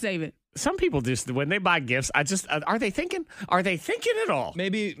No, do. you just save it. Some people just when they buy gifts, are they thinking? Are they thinking at all?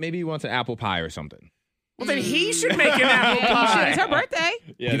 Maybe he wants an apple pie or something. Well, then he should make an apple Yeah, you should. pie. It's her birthday.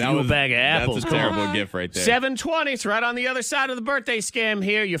 Yeah, Give you a bag of apples. That's a terrible gift right there. 720. It's right on the other side of the birthday scam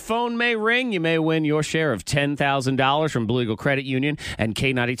here. Your phone may ring. You may win your share of $10,000 from Blue Eagle Credit Union and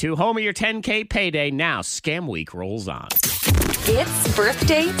K92. Home of your 10K payday. Now, Scam Week rolls on. It's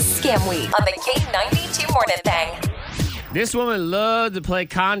birthday scam week on the K92 Morning Thing. This woman loved to play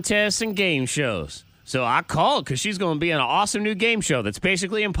contests and game shows. So I called because she's going to be on an awesome new game show that's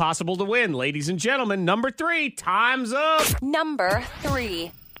basically impossible to win. Ladies and gentlemen, number 3, time's up. Number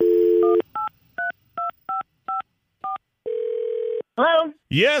 3. Hello,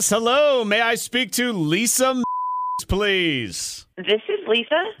 Yes, hello. May I speak to Lisa, please? this is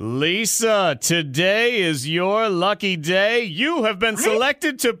Lisa. Lisa, today is your lucky day. You have been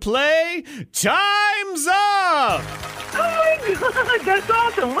selected to play Time's Up. Oh my God, that's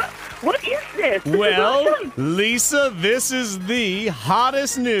awesome. What is this? This is Well, awesome. Lisa, this is the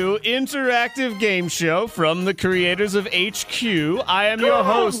hottest new interactive game show from the creators of HQ. I am your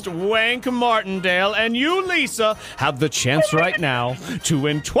host, Wank Martindale, and you, Lisa, have the chance right now to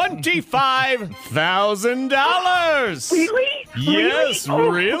win $25,000. Really? Yes,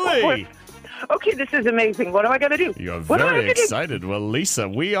 really. Okay, this is amazing. What do I got to do? You're What do I very gotta do? excited. Well, Lisa,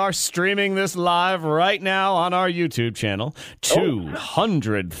 we are streaming this live right now on our YouTube channel.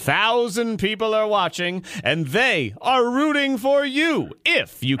 200,000 people are watching, and they are rooting for you.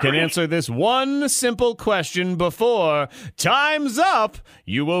 If you can answer this one simple question before time's up,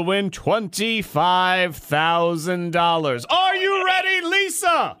 you will win $25,000. Are you ready,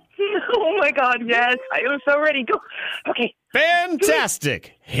 Lisa? Oh my God, yes. I am so ready. Go. Okay.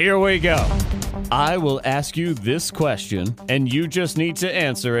 Fantastic. Here we go. I will ask you this question, and you just need to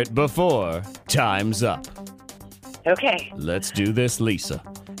answer it before time's up. Okay. Let's do this, Lisa.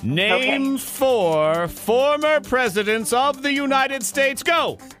 Name 4 former presidents of the United States.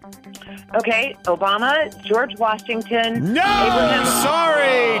 Go. Okay. Obama, George Washington. No, Abraham.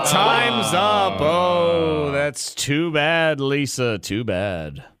 sorry. Time's up. Oh, that's too bad, Lisa. Too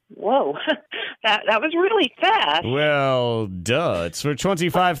bad. Whoa. That was really fast. Well, duh. It's for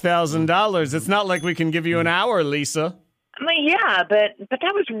 $25,000. It's not like we can give you an hour, Lisa. I mean, yeah, but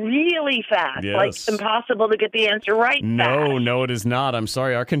that was really fast. Yes. Like impossible to get the answer right. No, fast. no, it is not. I'm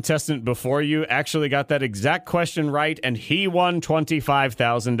sorry. Our contestant before you actually got that exact question right, and he won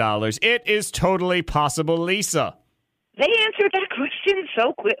 $25,000. It is totally possible, Lisa. They answered that question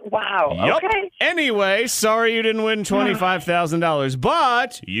so quick. Wow. Yup. Okay. Anyway, sorry you didn't win $25,000,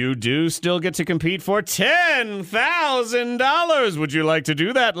 but you do still get to compete for $10,000. Would you like to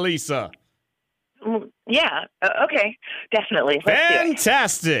do that, Lisa? Yeah. Okay. Definitely. Let's do it.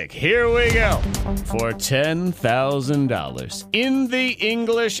 Fantastic. Here we go. For $10,000 in the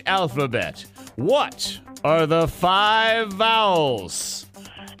English alphabet, what are the 5 vowels?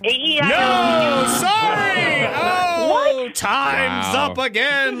 No, sorry. Oh, What? time's Wow. up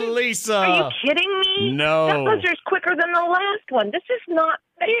again, Lisa. Are you kidding me? No. That buzzer's quicker than the last one. This is not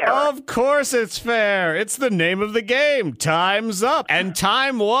fair. Of course it's fair. It's the name of the game. Time's up. And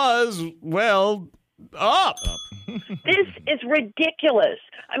time was, well, up. This is ridiculous.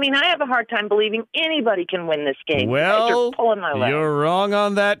 I mean, I have a hard time believing anybody can win this game. You guys Well, are pulling my leg. you're wrong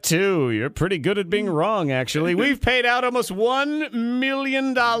on that, too. You're pretty good at being wrong, actually. We've paid out almost $1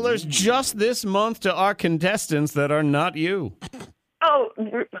 million just this month to our contestants that are not you. Oh,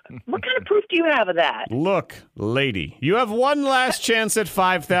 what kind of proof do you have of that? Look, lady, you have one last chance at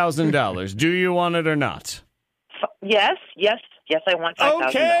 $5,000. Do you want it or not? Yes, I want $5,000.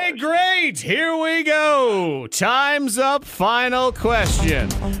 Okay, great. Here we go. Time's up. Final question.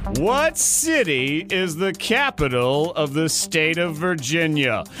 What city is the capital of the state of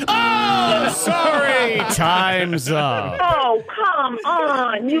Virginia? Oh, sorry. Time's up. Oh, come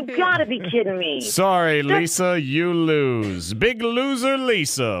on. You gotta be kidding me. Sorry, Lisa, you lose. Big loser,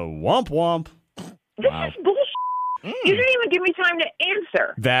 Lisa. Womp womp. This is bullshit. You didn't even give me time to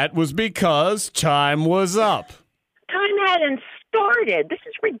answer. That was because time was up. Time hadn't started. This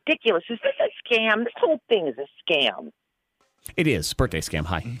is ridiculous. Is this a scam? This whole thing is a scam. It is. Birthday scam.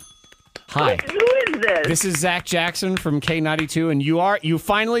 Hi. Hi. Who is this? This is Zach Jackson from K92, and you've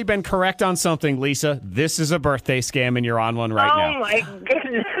finally been correct on something, Lisa. This is a birthday scam, and you're on one right now. Oh, my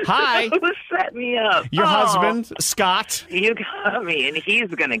goodness. Hi. Who set me up? Your Oh, husband, Scott. You got me, and he's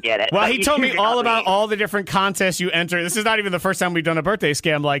going to get it. Well, But he told you me got all about all the different contests you enter. This is not even the first time we've done a birthday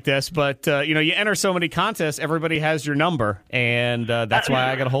scam like this, but, you enter so many contests, everybody has your number, and that's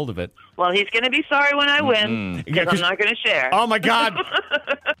why I got a hold of it. Well, he's going to be sorry when I win, because Yeah, 'cause- I'm not going to share. Oh, my God.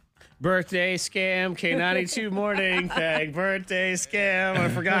 Birthday scam, K92 morning thing. Birthday scam. I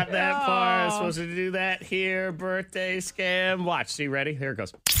forgot that part. I'm supposed to do that here. Birthday scam. Watch. See, ready? Here it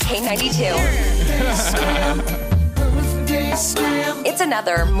goes. K92. It's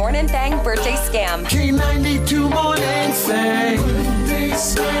another Morning Thang birthday scam. K92 morning thing.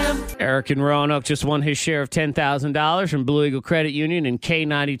 Eric in Roanoke just won his share of $10,000 from Blue Eagle Credit Union and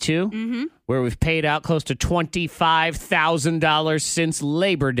K92, where we've paid out close to $25,000 since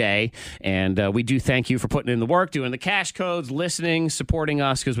Labor Day. And we do thank you for putting in the work, doing the cash codes, listening, supporting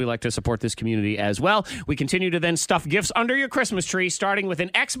us, because we like to support this community as well. We continue to then stuff gifts under your Christmas tree, starting with an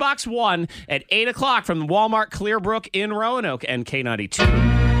Xbox One at 8 o'clock from Walmart Clearbrook in Roanoke and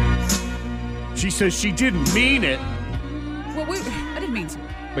K92. She says she didn't mean it. Well, I didn't mean to.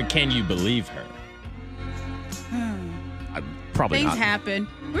 But can you believe her? Probably Things not. happen.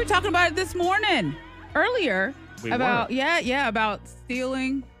 We were talking about it this morning, earlier. We about were. yeah, about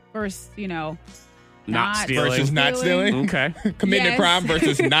stealing versus Not stealing. Versus not stealing? Okay. Committing a Yes. crime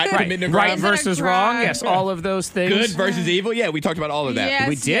versus not committing a crime? Right Is it a versus wrong. crime? Yes, all of those things. Good versus evil? Yeah, we talked about all of that. Yes,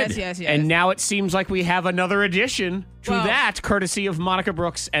 We did. Yes. And now it seems like we have another addition to Well- that, courtesy of Monica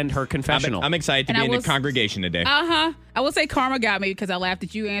Brooks and her confessional. I'm excited to And be I in the will- congregation today. I will say karma got me because I laughed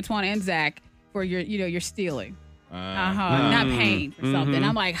at you, Antoine, and Zach for your stealing. Not paying for something.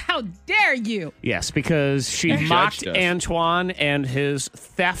 I'm like, how dare you? Yes, because she mocked us. Antoine and his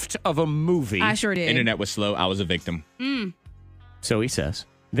theft of a movie. I sure did. Internet was slow. I was a victim. So he says.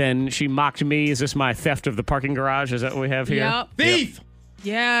 Then she mocked me. Is this my theft of the parking garage? Is that what we have here? Yep. Thief!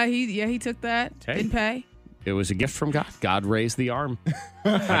 Yeah, he took that. Hey. Didn't pay. It was a gift from God. God raised the arm.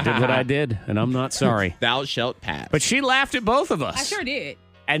 I did what I did, and I'm not sorry. Thou shalt pass. But she laughed at both of us. I sure did.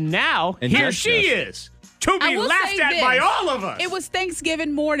 And now, And here judged she us. is, to I be will laughed say at this. by all of us. It was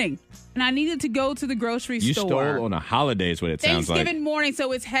Thanksgiving morning, and I needed to go to the grocery you store. stole on a holiday is what it sounds like. Thanksgiving morning,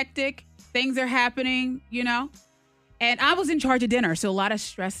 so it's hectic. Things are happening, And I was in charge of dinner, so a lot of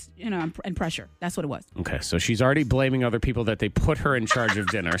stress, and pressure. That's what it was. Okay, so she's already blaming other people that they put her in charge of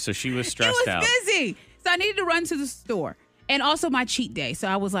dinner, so she was stressed It was out. busy, so I needed to run to the store, and also my cheat day. So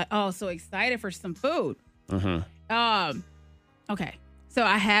I was like, oh, so excited for some food. Okay, so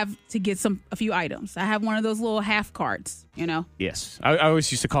I have to get a few items. I have one of those little half carts, Yes. I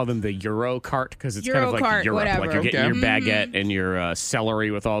always used to call them the Euro cart because it's kind of Euro like cart, Europe. whatever. Like you're getting Okay. your baguette and your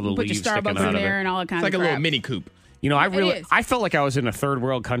celery with all the Put your leaves sticking Starbucks out in of there it. and all that kind It's like of a crap. little mini coupe. is. I felt like I was in a third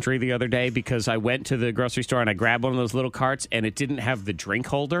world country the other day because I went to the grocery store and I grabbed one of those little carts and it didn't have the drink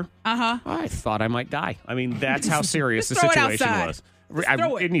holder. I thought I might die. I mean, that's how serious the Just throw it situation outside. was.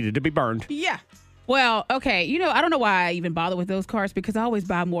 throw it. It needed to be burned. Yeah. Well, okay. I don't know why I even bother with those carts because I always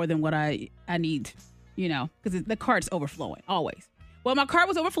buy more than what I need, because the cart's overflowing, always. Well, my cart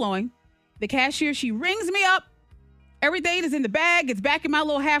was overflowing. The cashier, she rings me up. Everything is in the bag. It's back in my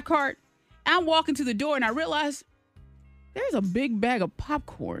little half cart. I'm walking to the door and I realize there's a big bag of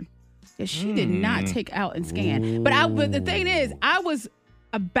popcorn that she did not take out and scan. But the thing is, I was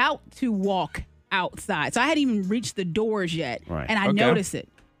about to walk outside. So I hadn't even reached the doors yet. Right. And I Okay. noticed it.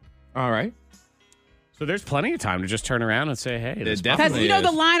 All right. So there's plenty of time to just turn around and say, hey, this definitely Because is.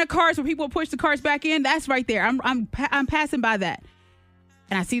 the line of carts where people push the carts back in, that's right there. I'm passing by that,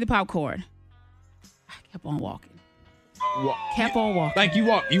 and I see the popcorn. I kept on walking. Kept on walking. Like you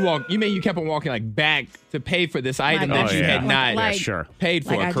mean you kept on walking like back to pay for this item Like, that you had not like- sure. paid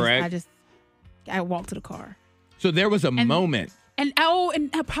for, correct? I walked to the car, So there was a moment. and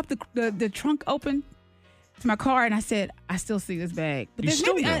I popped the trunk open to my car, and I said, I still see this bag. But You there's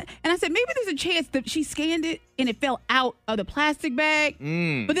still maybe, do. and I said, maybe there's a chance that she scanned it and it fell out of the plastic bag.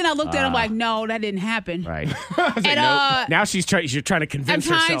 But then I looked at it, I'm like, no, that didn't happen. Right. And Now you're trying to I'm convince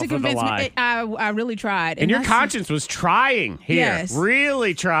trying herself to of the convince lie. me. I really tried. And your I- conscience was trying here. Yes.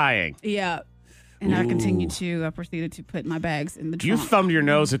 Really trying. Yeah. And I continued to, I proceeded to put my bags in the You trunk. thumbed your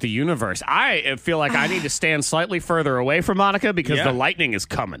nose at the universe. I feel like I need to stand slightly further away from Monica because Yeah. the lightning is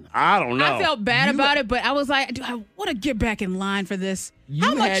coming. I don't know. I felt bad about it, but I was like, do I want to get back in line for this? You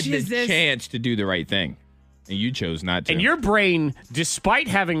How much had is the this? chance to do the right thing, and you chose not to. And your brain, despite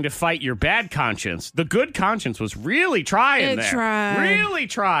having to fight your bad conscience, the good conscience was really trying It there. tried. Really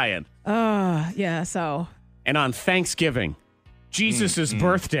trying. Yeah, so. And on Thanksgiving, Jesus'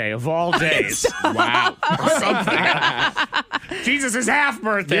 birthday of all days. wow. Jesus' half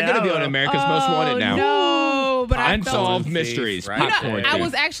birthday. You're gonna be I on don't know. America's Most Wanted now. No, but I felt. Unsolved Thief, mysteries. right? Popcorn I thief.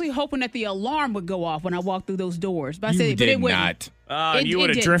 was actually hoping that the alarm would go off when I walked through those doors. But I You said, but did it wouldn't. not. And you It would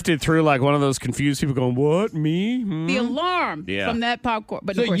have didn't. drifted through like one of those confused people going, what, me? Hmm? The alarm Yeah. from that popcorn.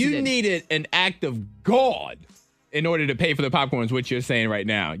 But So of course it you didn't. needed an act of God in order to pay for the popcorn, is what you're saying right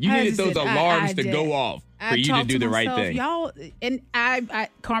now. You I needed just those did. alarms I to did. go off I for you to talked do the right myself, thing. Y'all, and I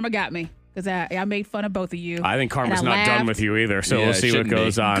karma got me. because I made fun of both of you. I think Karma's and I not done laughed. with you either, so Yeah, we'll it see what shouldn't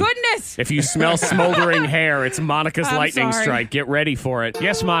goes be. on. Goodness! If you smell smoldering hair, it's Monica's I'm lightning sorry. strike. Get ready for it.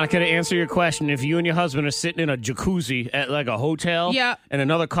 Yes, Monica, to answer your question, if you and your husband are sitting in a jacuzzi at like a hotel Yeah. and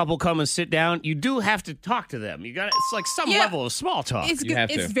another couple come and sit down, you do have to talk to them. You got it's like some Yeah. level of small talk. It's You have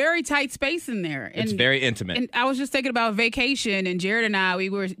to. it's very tight space in there. And, It's very intimate. And I was just thinking about vacation, and Jared and I, we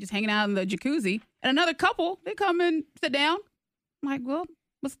were just hanging out in the jacuzzi, and another couple, they come and sit down. I'm like, well,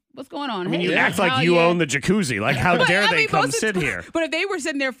 what's going on? I mean, Hey, you act like hell you yeah. own the jacuzzi. Like, how But, dare I they mean, come most of sit the- here? But if they were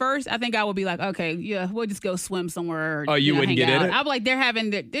sitting there first, I think I would be like, okay, yeah, we'll just go swim somewhere. Or, Oh, you know, wouldn't hang get in out. it? I'm like,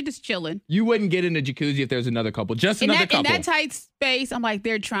 they're just chilling. You wouldn't get in a jacuzzi if there's another couple. Just In another that, in couple. that tight space, I'm like,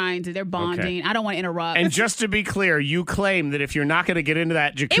 they're bonding. I don't want to interrupt. And just to be clear, you claim that if you're not going to get into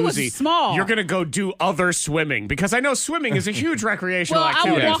that jacuzzi, was small. you're going to go do other swimming because I know swimming is a huge recreational well, I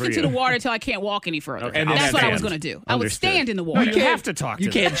activity would walk for into you. the water until I can't walk any further. Okay, And I'll that's what I was stand. going to do. I would Understood. stand in the No, water. you have to talk to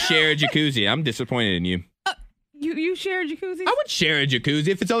You them. can't share a jacuzzi. I'm disappointed in you. You share a jacuzzi? I would share a jacuzzi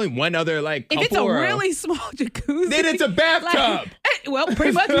if it's only one other like couple. If it's a or really small jacuzzi. Then it's a bathtub. Well,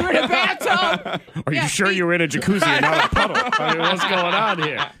 pretty much we're in a bathtub. Are you sure you're in a jacuzzi and not a puddle? I mean, what's going on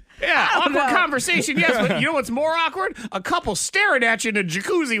here? Yeah, awkward know. conversation, yes, but you know what's more awkward? A couple staring at you in a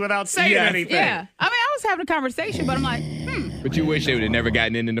jacuzzi without saying Yes. anything. Yeah. I mean, I was having a conversation, but I'm like, But you wish they would have never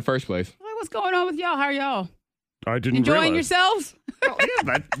gotten in the first place. what's going on with y'all? How are y'all? I didn't Enjoying realize. yourselves? Oh,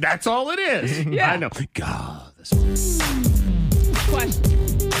 yeah, that's all it is. Yeah. I know. God, this Question.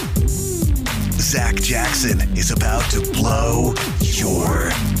 Zach Jackson is about to blow your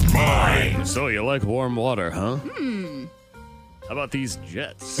mind. So you like warm water, huh? How about these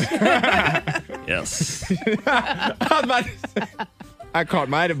jets? Yes. I was about to say, I caught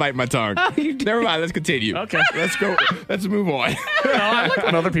mine to bite my tongue. Never mind. Let's continue. Okay. Let's go. Let's move on. I like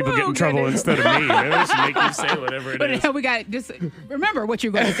when other people get in trouble goodness. instead of me. They just make you say whatever it is. But we got just remember what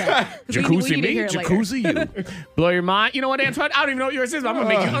you're going to say. 'Cause we Jacuzzi need to me, hear it later. jacuzzi you. Blow your mind. You know what, Antoine? I don't even know what yours is, but I'm going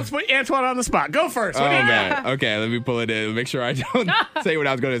to make you. Let's put Antoine on the spot. Go first. Oh, What do you got? man. Okay, let me pull it in. Make sure I don't say what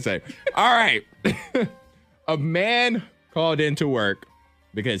I was going to say. All right. A man called into work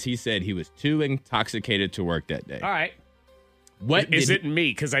because he said he was too intoxicated to work that day. All right. What Is did it me?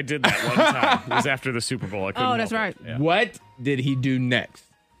 Because I did that one time. It was after the Super Bowl. I couldn't Oh, that's help right. it. Yeah. What did he do next?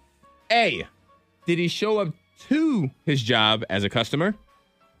 A, did he show up to his job as a customer?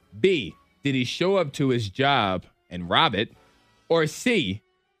 B, did he show up to his job and rob it? Or C,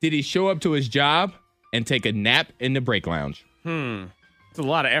 did he show up to his job and take a nap in the break lounge? It's a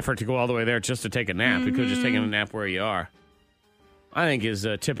lot of effort to go all the way there just to take a nap. You could have just taken a nap where you are. I think his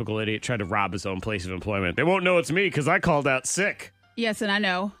typical idiot tried to rob his own place of employment. They won't know it's me because I called out sick. Yes, and I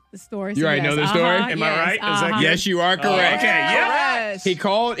know the story. You already know the story? Am I right? Is that Yes, you are correct. Okay, yeah. Yes. He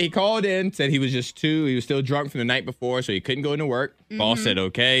called in, said he was still drunk from the night before, so he couldn't go into work. Boss said,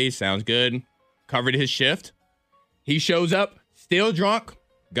 okay, sounds good. Covered his shift. He shows up, still drunk,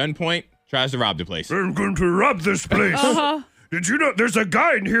 gunpoint, tries to rob the place. I'm going to rob this place. Did you know there's a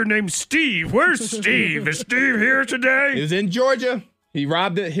guy in here named Steve? Where's Steve? Is Steve here He today? was in Georgia. He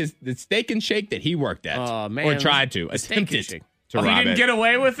robbed the steak and shake that he worked at. Oh, man. Or tried to. The Steak and Attempted Shake. to Oh, rob he didn't it. get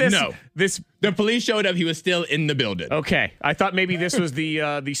away with this? No. This. The police showed up. He was still in the building. Okay, I thought maybe this was the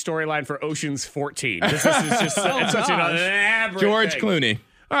storyline for Ocean's 14. This is just it's such an gosh. elaborate George thing. Clooney.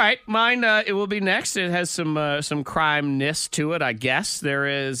 All right, mine. It will be next. It has some crime-ness to it, I guess. There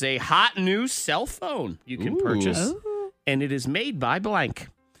is a hot new cell phone you can purchase, and it is made by blank.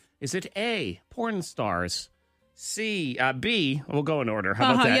 Is it A, porn stars? C, B. We'll go in order.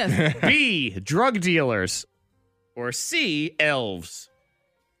 How about that? Yes. B, drug dealers, or C, elves.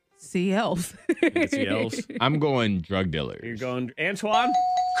 See elves. It's the elves. I'm going drug dealers. You're going, Antoine?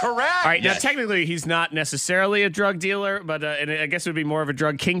 Correct. All right, now technically he's not necessarily a drug dealer, but and I guess it would be more of a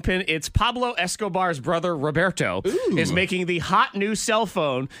drug kingpin. It's Pablo Escobar's brother, Roberto, is making the hot new cell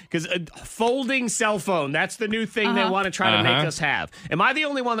phone, because a folding cell phone, that's the new thing they want to try to make us have. Am I the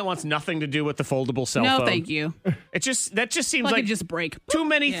only one that wants nothing to do with the foldable cell No, phone? thank you. That just seems Like like it just break. too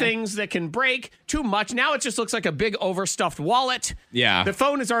many Yeah. things that can break, too much. Now it just looks like a big overstuffed wallet. Yeah. The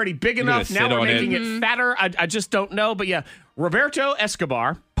phone is already big gotta enough. Now sit we're on it. making it fatter. I just don't know. But yeah, Roberto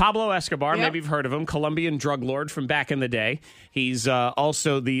Escobar, Pablo Escobar, Yep. maybe you've heard of him, Colombian drug lord from back in the day. He's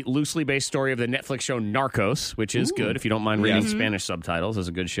also the loosely based story of the Netflix show Narcos, which is good. If you don't mind reading Spanish subtitles, it's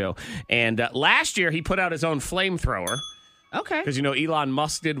a good show. And last year, he put out his own flamethrower. Okay. Because, you know, Elon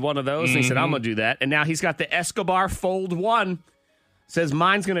Musk did one of those. And he said, I'm going to do that. And now he's got the Escobar Fold 1. Says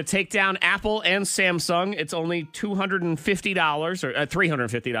mine's going to take down Apple and Samsung. It's only $250 or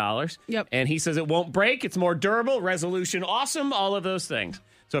 $350. Yep. And he says it won't break. It's more durable, resolution awesome, all of those things.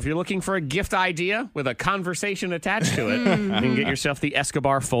 So if you're looking for a gift idea with a conversation attached to it, you can get yourself the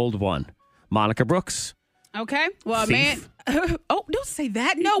Escobar Fold 1. Monica Brooks. Okay. Well, Thief. man. Oh, don't say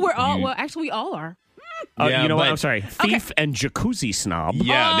that. No, we're all. Well, actually, we all are. Yeah, you know what? but- I'm sorry. Thief and jacuzzi snob.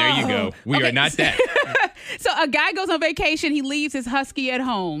 Yeah, there you go. We Okay. are not that. So a guy goes on vacation. He leaves his husky at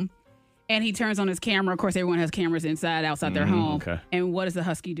home, and he turns on his camera. Of course, everyone has cameras outside their home. okay. And what is the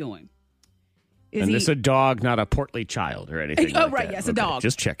husky doing? Is And this is a dog, not a portly child or anything. Oh, like right, that. yes, a dog.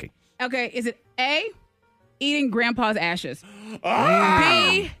 Just checking. Okay, is it A, eating grandpa's ashes?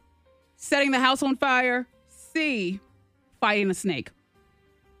 B, setting the house on fire? C, fighting a snake?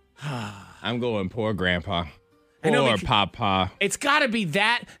 I'm going poor grandpa. I know, Poor because- papa. It's got to be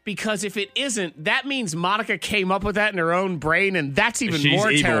that, because if it isn't, that means Monica came up with that in her own brain, and that's even She's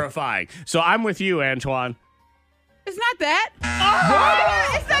more evil. terrifying. So I'm with you, Antoine. It's not that.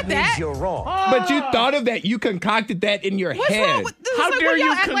 It's not that. You're wrong. But you thought of that. You concocted that in your What's head. wrong with this? How Like, dare when y'all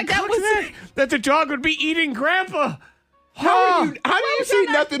you act concoct like that was that the dog would be eating Grandpa? How do you was see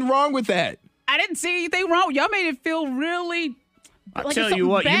that not- nothing wrong with that? I didn't see anything wrong. Y'all made it feel really. I like tell it's you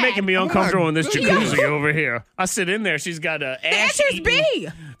what, something you're bad. making me uncomfortable in this goodness. jacuzzi over here. I sit in there. She's got a The ash. answer is B.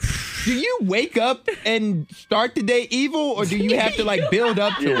 Do you wake up and start the day evil, or do you have to like build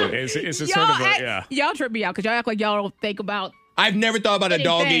up to it? It's a Y'all, sort of a, yeah. y'all trip me out because y'all act like y'all don't think about. I've never thought about a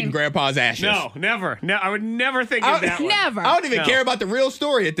dog Anything. eating grandpa's ashes. No, never. No, I would never think of that one. Never. I don't even No. care about the real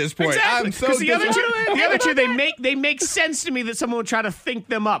story at this point. Exactly. I'm so 'Cause the other disappointed. two, they make sense to me that someone would try to think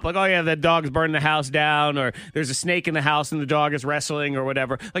them up. Like, oh yeah, that dog's burning the house down, or there's a snake in the house and the dog is wrestling, or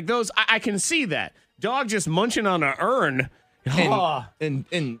whatever. Like those, I can see that. Dog just munching on an urn. Oh. and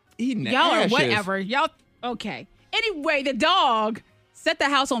eating the Y'all ashes. are whatever. Y'all okay. Anyway, the dog set the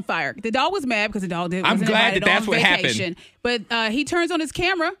house on fire. The dog was mad because the dog didn't. I'm wasn't glad invited that that's on what happened. vacation. But he turns on his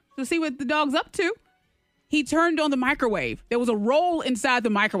camera to see what the dog's up to. He turned on the microwave. There was a roll inside the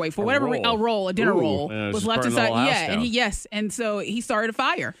microwave for whatever a dinner roll Yeah, was just left burning the inside. whole house Yeah, and down. and so he started a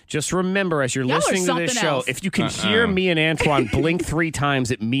fire. Just remember, as you're Y'all are listening to this something show, else. if you can hear me and Antoine blink 3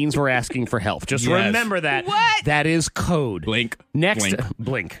 times, it means we're asking for help. Just Yes. remember that. What? That is code. Blink. Next,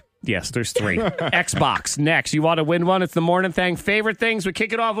 Blink. Yes, there's 3. Xbox. Next. You want to win one? It's the Morning Thang favorite things. We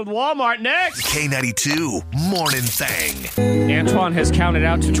kick it off with Walmart next. K92 Morning Thang. Antoine has counted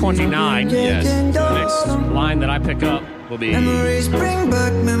out to 29. Yes. The next line that I pick up will be Memories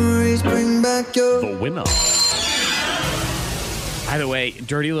bring back your. the winner. By the way,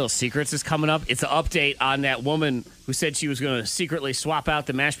 Dirty Little Secrets is coming up. It's an update on that woman who said she was going to secretly swap out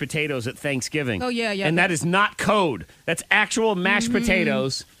the mashed potatoes at Thanksgiving. Oh, yeah. And that is not code. That's actual mashed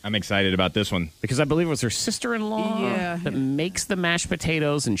potatoes. I'm excited about this one. Because I believe it was her sister-in-law Yeah. that makes the mashed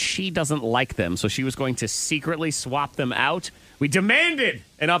potatoes, and she doesn't like them. So she was going to secretly swap them out. We demanded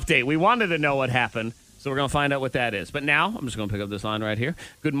an update. We wanted to know what happened. So we're going to find out what that is. But now, I'm just going to pick up this line right here.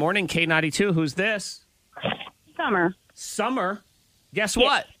 Good morning, K92. Who's this? Summer. Summer. Guess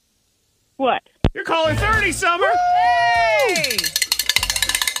what? What? You're calling 30, Summer. Hey!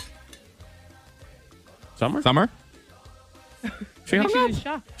 Summer? She hung She up. was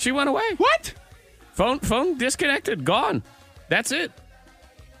shocked. She went away. What? Phone disconnected. Gone. That's it.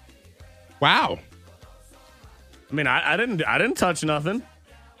 Wow. I mean, I didn't touch nothing.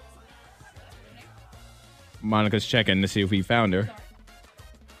 Monica's checking to see if we found her.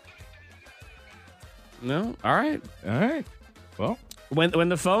 No. All right. All right. Well, When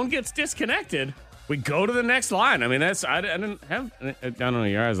the phone gets disconnected, we go to the next line. I mean, that's I didn't have. I don't know.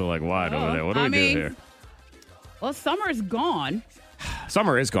 Your eyes are like wide over there. What do we do here? Well, summer is gone.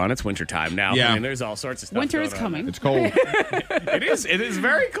 Summer is gone. It's winter time now. Yeah. I mean, there's all sorts of stuff. Winter going is on. coming. it's cold. It is. It is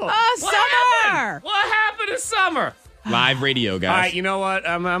very cold. Oh, What summer! happened? What happened to summer? Live radio, guys. All right, you know what?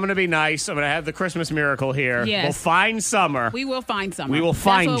 I'm going to be nice. I'm going to have the Christmas miracle here. Yes. We'll find summer. We will find summer. We will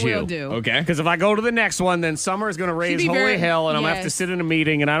find That's what you. We'll do. Okay. Because if I go to the next one, then summer is going to raise be holy very- hell, and I'm going to have to yes. sit in a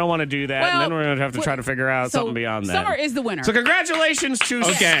meeting, and I don't want to do that. Well, and then we're going to have to try to figure out so something beyond that. Summer is the winner. So congratulations to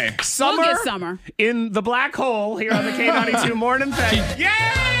Okay. Summer, We'll get Summer. in the black hole here on the K92 Morning Thing.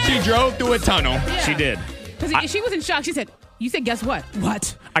 Yeah! She drove through a tunnel. Yeah. She did. Because she was in shock. She said, "You said guess what?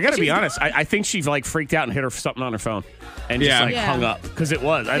 What?" I got to She be was- honest. I think she like freaked out and hit her something on her phone and just Yeah. like Yeah. hung up because it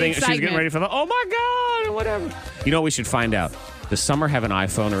was. I think she was getting excitement. ready for the oh my god or whatever. You know what we should find out? Does Summer have an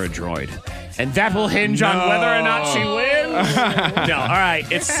iPhone or a Droid? And that will hinge on whether or not she wins. No, all right.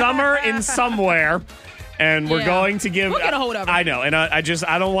 It's Summer in somewhere. And we're Yeah. going to give. We'll get a hold of her. I know, and I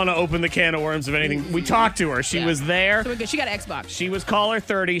don't want to open the can of worms of anything. We talked to her. She Yeah. was there. So we're good. She got an Xbox. She was caller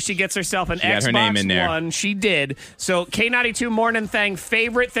 30. She gets herself an got Xbox her name in there. One. She did. So K92 Morning Thang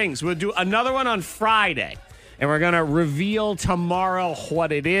favorite things. We'll do another one on Friday. and we're going to reveal tomorrow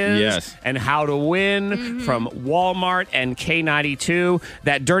what it is and how to win from Walmart and K92.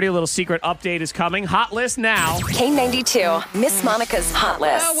 That dirty little secret update is coming. Hot list now. K92, Miss Monica's Hot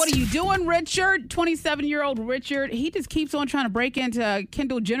List. What are you doing, Richard? 27-year-old Richard. He just keeps on trying to break into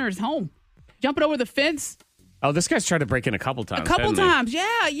Kendall Jenner's home. Jumping over the fence. Oh, this guy's tried to break in a couple times.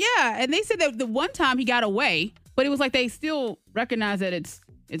 Yeah. And they said that the one time he got away, but it was like they still recognize that it's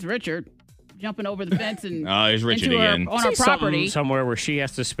Richard jumping over the fence and it's Richard into again. on our property. Somewhere where she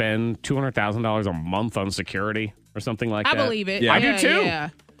has to spend $200,000 a month on security or something like that. I believe it. Yeah. I do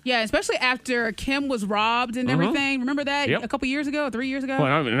too. Yeah, especially after Kim was robbed and everything. Remember that a couple years ago, 3 years ago?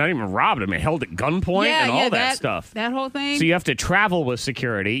 Well, not even robbed. I mean, held at gunpoint and all that stuff. That whole thing. So you have to travel with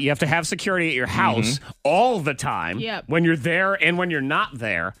security. You have to have security at your house all the time when you're there and when you're not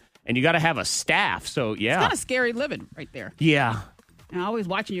there. And you got to have a staff. So, yeah. It's kind of scary living right there. Yeah. And always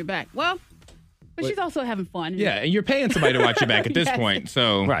watching your back. Well, but she's also having fun. Yeah, and you're paying somebody to watch your back at this point.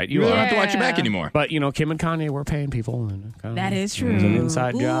 So you don't have to watch your back anymore. But, Kim and Kanye were paying people. And that is true. It's an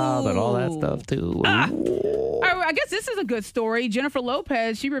inside job and all that stuff, too. I guess this is a good story. Jennifer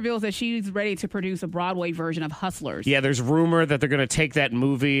Lopez, she reveals that she's ready to produce a Broadway version of Hustlers. Yeah, there's rumor that they're going to take that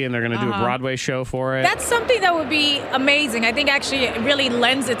movie and they're going to do a Broadway show for it. That's something that would be amazing. I think actually it really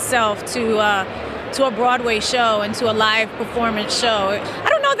lends itself to a Broadway show and to a live performance show. I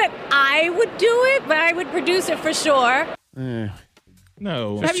don't know that I would do it, but I would produce it for sure.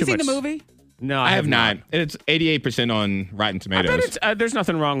 No. Have you seen the movie? No, I have not. It's 88% on Rotten Tomatoes. I bet there's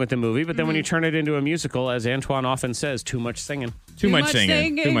nothing wrong with the movie, but then when you turn it into a musical, as Antoine often says, too much singing. Too much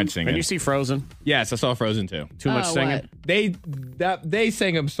singing. Too much singing. And you see Frozen? Yes, I saw Frozen too. Too much singing? What? They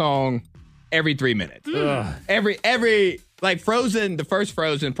sang a song every 3 minutes. Every like Frozen, the first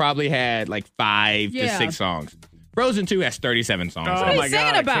Frozen probably had like 5 to 6 songs. Frozen 2 has 37 songs. What are they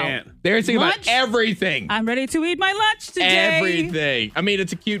singing about? They're singing Lunch? about everything. I'm ready to eat my lunch today. Everything. I mean,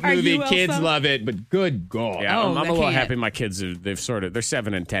 it's a cute movie. Kids love it, but good God. Yeah, I'm a little happy. My kids, they're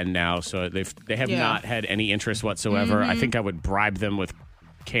 7 and 10 now, so they have not had any interest whatsoever. I think I would bribe them with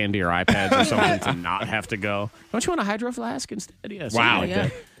candy or iPads or something to not have to go. Don't you want a Hydro Flask instead? Yes. Wow.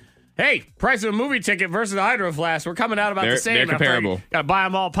 Hey, price of a movie ticket versus a Hydro Flask. We're coming out about the same. They're comparable. Got to buy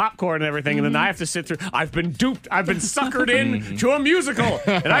them all popcorn and everything, and then I have to sit through. I've been duped. I've been suckered in to a musical,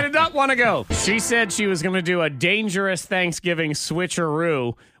 and I did not want to go. She said she was going to do a dangerous Thanksgiving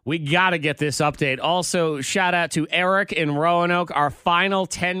switcheroo. We got to get this update. Also, shout out to Eric in Roanoke, our final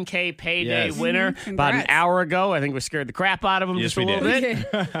 10K payday winner. About an hour ago. I think we scared the crap out of him just a little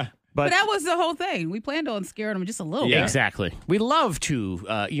bit. But that was the whole thing. We planned on scaring them just a little bit. Exactly. We love to,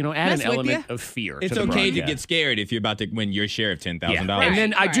 add an element of fear. It's to the okay to broadcast. get scared if you're about to win your share of $10,000. And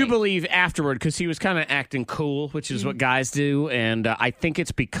then I do believe afterward, because he was kind of acting cool, which is what guys do, and I think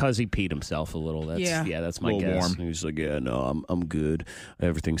it's because he peed himself a little. That's my guess. Warm. He was like, no, I'm good.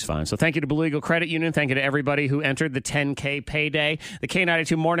 Everything's fine. So thank you to Blue Eagle Credit Union. Thank you to everybody who entered the 10K payday. The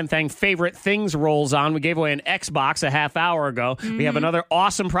K92 Morning Thing Favorite Things rolls on. We gave away an Xbox a half hour ago. We have another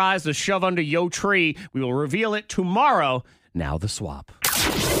awesome prize to shove under your tree. We will reveal it tomorrow. Now the swap.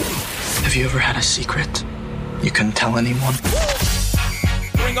 Have you ever had a secret you couldn't tell anyone?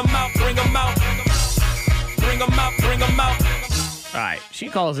 Bring 'em out, bring 'em out. Bring 'em out, bring 'em out. All right. She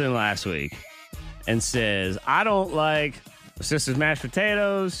calls in last week and says, I don't like my sister's mashed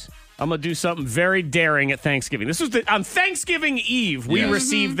potatoes. I'm going to do something very daring at Thanksgiving. This was on Thanksgiving Eve. We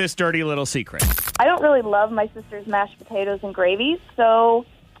received this dirty little secret. I don't really love my sister's mashed potatoes and gravies, so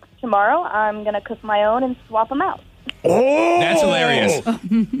tomorrow I'm going to cook my own and swap them out. Oh! That's hilarious.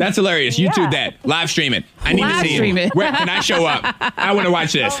 That's hilarious. YouTube that. Live stream it. I need to see it. Where can I show up? I want to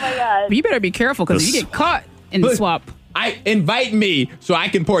watch this. Oh, my God. You better be careful because you get caught in the swap. Invite me so I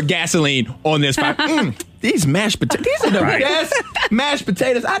can pour gasoline on this fire. These mashed potatoes. These are the best mashed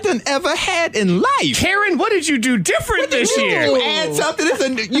potatoes I done ever had in life. Karen, what did you do different this year? Add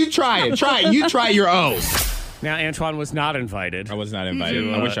something. You try it. Try it. You try your own. Now, Antoine was not invited. I was not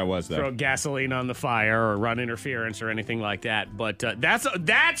invited. I wish I was, though. Throw gasoline on the fire or run interference or anything like that. But that's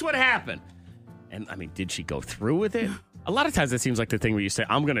what happened. And, I mean, did she go through with it? A lot of times it seems like the thing where you say,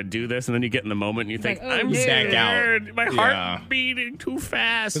 I'm going to do this, and then you get in the moment and you think, I'm back out. My heart beating too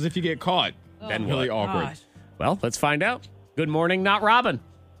fast. Because if you get caught, then really awkward. Gosh. Well, let's find out. Good morning, not Robin.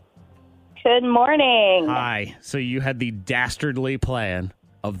 Good morning. Hi. So you had the dastardly plan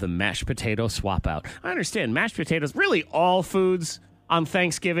of the mashed potato swap out. I understand mashed potatoes, really all foods on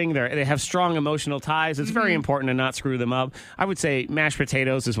Thanksgiving, they have strong emotional ties. It's very important to not screw them up. I would say mashed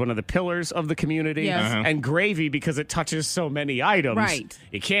potatoes is one of the pillars of the community. Yes. And gravy, because it touches so many items. Right.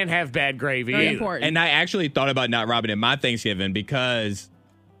 You can't have bad gravy Very either. important. And I actually thought about not robbing at my Thanksgiving because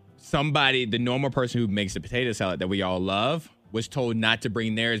somebody, the normal person who makes the potato salad that we all love, was told not to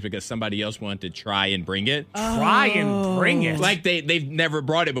bring theirs because somebody else wanted to try and bring it. Try and bring it. Like they've never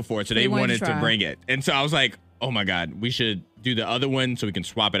brought it before, so they wanted to bring it. And so I was like, oh my God, we should do the other one so we can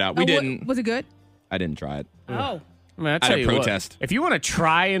swap it out. We didn't. Was it good? I didn't try it. Oh. I mean, I I tell had a you what, protest. if you want to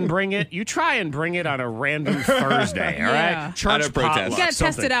try and bring it, you try and bring it on a random Thursday, all Yeah. right? Church I'd have protest. potluck, You gotta test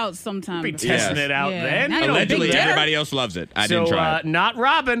something. it out sometime. Be testing it out Yeah. then. Now you know, Allegedly, big dinner. everybody else loves it. I didn't So, try it. not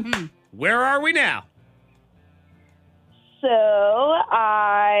Robin. Where are we now? So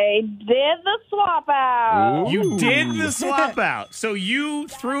I did the swap out. You did the swap out. So you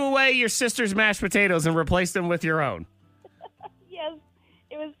threw away your sister's mashed potatoes and replaced them with your own. Yes,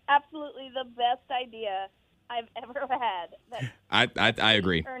 it was absolutely the best idea I've ever had. That I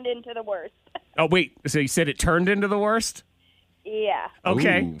agree. turned into the worst. Oh, wait. So you said it turned into the worst? Yeah.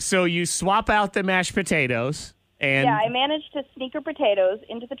 Okay. Ooh. So you swap out the mashed potatoes and... Yeah, I managed to sneak her potatoes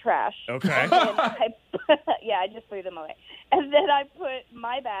into the trash. Okay. And I just threw them away. And then I put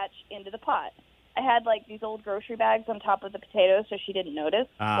my batch into the pot. I had like these old grocery bags on top of the potatoes, so she didn't notice.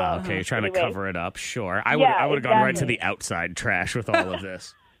 Ah, okay. You're trying to anyway. cover it up. Sure. I Yeah, would have gone right to exactly. the outside trash with all of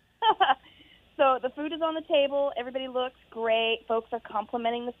this. So the food is on the table. Everybody looks great. Folks are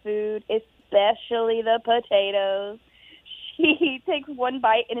complimenting the food, especially the potatoes. She takes one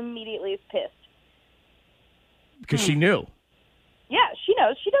bite and immediately is pissed. Because she knew. Yeah, she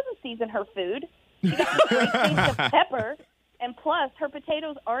knows. She doesn't season her food. She got a great taste of pepper, and plus her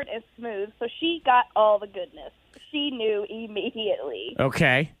potatoes aren't as smooth, so she got all the goodness. She knew immediately.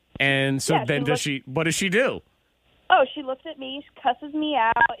 Okay. And so Yeah, then what does she do? Oh, she looks at me, cusses me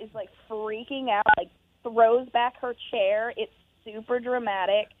out, is like freaking out, like throws back her chair. It's super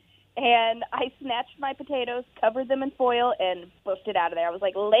dramatic. And I snatched my potatoes, covered them in foil, and boofed it out of there. I was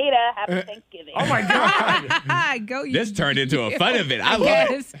like, later, happy Thanksgiving. Oh, my God. Go you. This turned into a fun event. I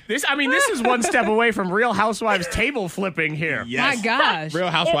love it. This is one step away from Real Housewives table flipping here. Yes. My gosh. Real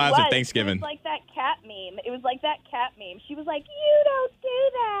Housewives It of was. Thanksgiving. It was like that cat meme. She was like, you don't do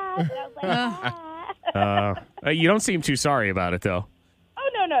that. And I was like, You don't seem too sorry about it, though. Oh,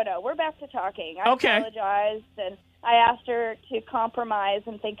 no. We're back to talking. I Okay. apologized, and I asked her to compromise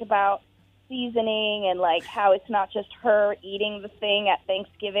and think about seasoning and, like, how it's not just her eating the thing at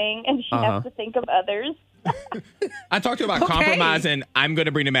Thanksgiving, and she has to think of others. I talked to her about compromise, and I'm going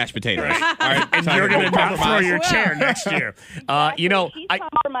to bring the mashed potatoes. All right, And you're going to not throw your chair next year. She's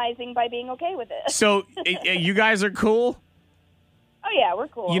compromising by being okay with it. So you guys are cool? Oh, yeah, we're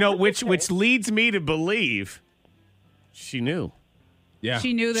cool. Which leads me to believe she knew. Yeah.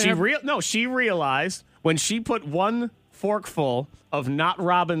 She knew that. She realized when she put one forkful of Not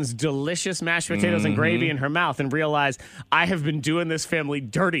Robin's delicious mashed potatoes and gravy in her mouth and realized, I have been doing this family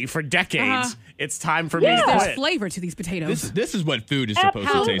dirty for decades. It's time for me to There's quit. flavor to these potatoes. This is what food is supposed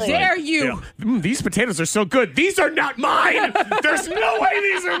How to taste dare like. you? These potatoes are so good. These are not mine. There's no way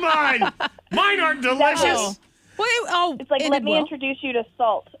these are mine. Mine aren't delicious. It's like, let me introduce you to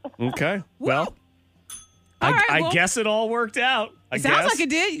salt. Okay. Well, All right, I guess it all worked out. It sounds like it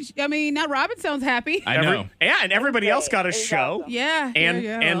did. I mean, now Robin sounds happy. I know. And everybody else got a show. Yeah.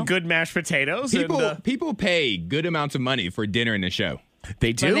 And good mashed potatoes. People pay good amounts of money for dinner in the show.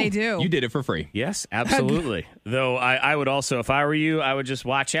 They do. But they do. You did it for free. Yes, absolutely. Though I would also, if I were you, I would just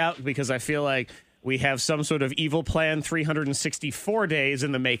watch out because I feel like we have some sort of evil plan 364 days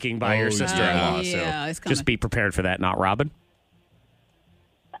in the making by your sister-in-law. yeah, so it's coming. just be prepared for that, not Robin.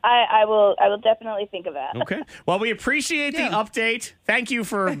 I will definitely think of that. Okay. Well, we appreciate the update. Thank you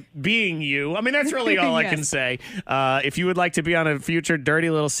for being you. I mean, that's really all I can Yes. say. If you would like to be on a future Dirty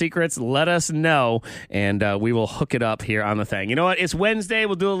Little Secrets, let us know, and we will hook it up here on the thing. You know what? It's Wednesday.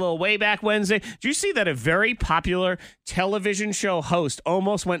 We'll do a little Way Back Wednesday. Did you see that a very popular television show host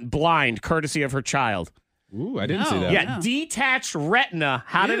almost went blind courtesy of her child? Ooh, I didn't see that. Yeah, detached retina.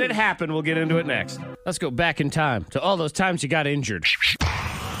 How did it happen? We'll get into it next. Let's go back in time to all those times you got injured.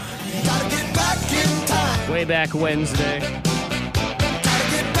 Way Back Wednesday.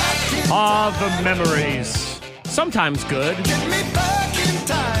 All the memories. Sometimes good.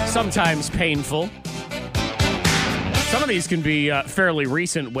 Sometimes painful. Some of these can be fairly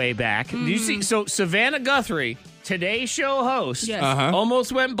recent way back. Do you see? So Savannah Guthrie, Today Show host, Yes.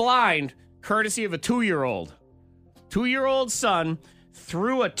 almost went blind courtesy of a 2-year-old. 2-year-old son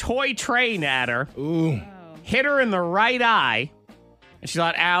threw a toy train at her. Ooh. Hit her in the right eye. And she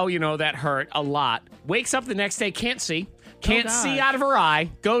thought, ow, that hurt a lot. Wakes up the next day, can't see see out of her eye,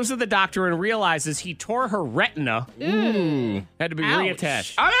 goes to the doctor and realizes he tore her retina. Ooh. Had to be Ouch.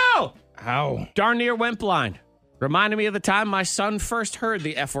 reattached. Oh, no! Ow. Darn near went blind. Reminded me of the time my son first heard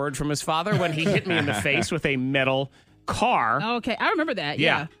the F word from his father when he hit me in the face with a metal car. Okay, I remember that.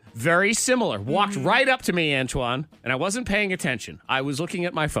 Yeah. very similar. Walked right up to me, Antoine, and I wasn't paying attention. I was looking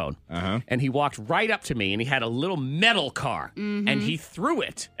at my phone, and he walked right up to me, and he had a little metal car, and he threw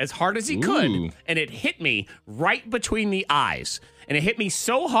it as hard as he could, and it hit me right between the eyes. And it hit me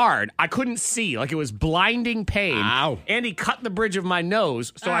so hard, I couldn't see. Like, it was blinding pain. Ow. And he cut the bridge of my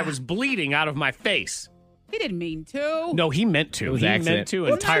nose, so I was bleeding out of my face. He didn't mean to. No, he meant to. It was he accident. meant to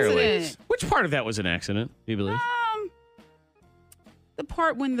What entirely. accident? Which part of that was an accident, do you believe? The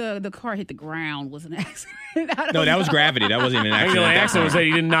part when the car hit the ground was an accident. No, that was gravity. That wasn't even an I think accident. the only at that accident was point. that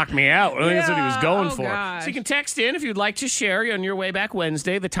he didn't knock me out. I think that's what he was going for. gosh. So you can text in if you'd like to share on your way back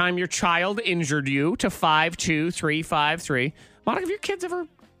Wednesday the time your child injured you to 52353. Monica, have your kids ever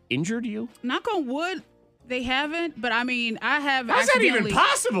injured you? Knock on wood, they haven't. But I mean, I have. How's that even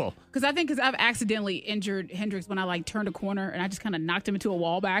possible? Because I've accidentally injured Hendrix when I turned a corner and I just kind of knocked him into a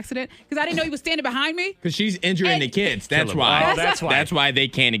wall by accident because I didn't know he was standing behind me. Because she's injuring the kids. That's Kill 'em. why. Oh, that's why. That's why they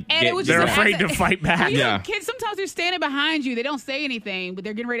can't And get. it was They're just an afraid to accident. fight back. You know, Yeah. kids sometimes they're standing behind you. They don't say anything, but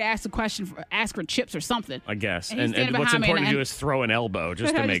they're getting ready to ask a question, ask for chips or something. I guess. And he's And standing what's behind me, important to and- do is throw an elbow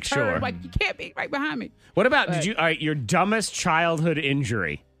just to I make just turned, sure. Like you can't be right behind me. What about But- all right, your dumbest childhood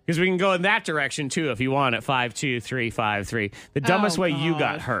injury? Because we can go in that direction too if you want at 52353. The dumbest way you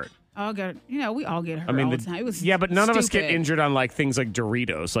got gosh. hurt. We all get hurt I mean, all the time. It was yeah, but none of us get stupid. injured on like things like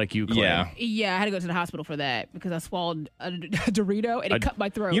Doritos, like you claim. Yeah. Yeah, I had to go to the hospital for that because I swallowed a Dorito and it cut my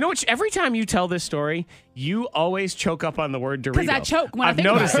throat. You know what? Every time you tell this story, you always choke up on the word Dorito. 'Cause I choke when I I've think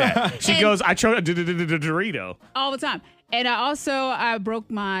about noticed it. that. She And- goes, I choke Dorito. all the time. And I broke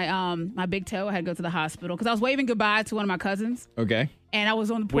my my big toe. I had to go to the hospital because I was waving goodbye to one of my cousins, Okay. and I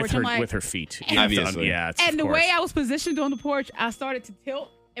was on the porch. With her, I'm like, with her feet. Obviously. Yeah. It's, and of the course. way I was positioned on the porch, I started to tilt,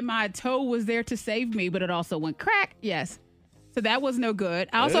 and my toe was there to save me, but it also went crack. Yes, so that was no good.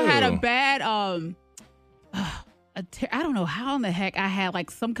 I also had a Ew. bad I don't know how in the heck I had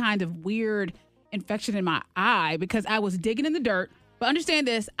like some kind of weird infection in my eye because I was digging in the dirt. But understand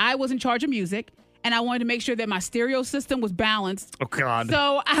this, I was in charge of music. And I wanted to make sure that my stereo system was balanced. Oh, God.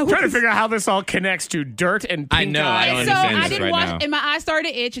 So I I'm was trying to figure out how this all connects to dirt and pink I know, I eye. don't And so understand I this didn't right wash, now. and my eye started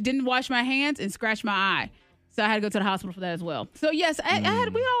to itch. It didn't wash my hands and scratch my eye. So I had to go to the hospital for that as well. So yes,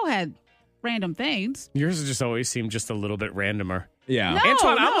 we all had random things. Yours just always seemed just a little bit randomer. Yeah. No,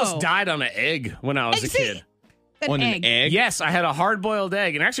 Antoine, I no. almost died on an egg when I was a See, kid. An On egg. an egg? Yes, I had a hard-boiled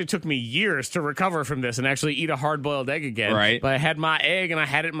egg, and it actually took me years to recover from this and actually eat a hard-boiled egg again. Right. But I had my egg, and I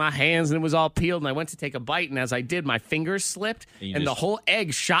had it in my hands, and it was all peeled, and I went to take a bite, and as I did, my fingers slipped, And and the whole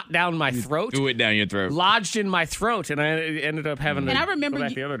egg shot down my throat, Do it down your throat. lodged in my throat, and I ended up having to And I remember, go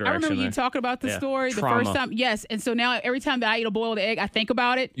back the other direction. I remember you there. talking about the Yeah. story the Trauma. first time. Yes, and so now every time that I eat a boiled egg, I think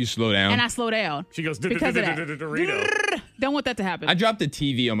about it You slow down. and I slow down. She goes, Because of that. Dorito. Don't want that to happen. I dropped the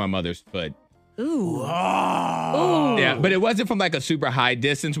TV on my mother's foot. Ooh. Oh. Yeah, but it wasn't from like a super high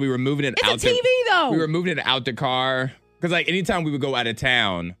distance. We were moving it out. It's a TV though. We were moving it out the car because like anytime we would go out of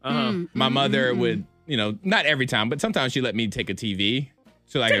town, my mother would, not every time, but sometimes she let me take a TV.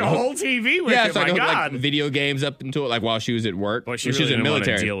 So like Take a whole TV with yeah, you, so I my could hook, God. like video games up into it like while she was at work. Well, she when really was in didn't want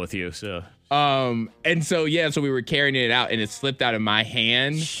military. to deal with you, so. And so so we were carrying it out and it slipped out of my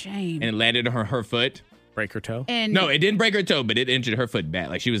hand Shame. and it landed on her foot. Break her toe? And No, it didn't break her toe, but it injured her foot bad.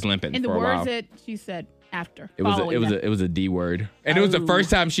 Like she was limping in the for a while. words that she said after. It was following that. it was a D word, and it was the Oh. first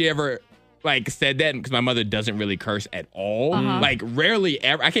time she ever like said that because my mother doesn't really curse at all. Uh-huh. Like rarely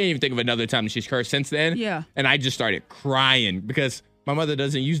ever. I can't even think of another time that she's cursed since then. Yeah. and I just started crying because my mother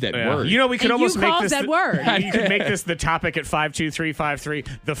doesn't use that Yeah. word. You know, we could And almost you make caused this that word. You could make this the topic at 52353.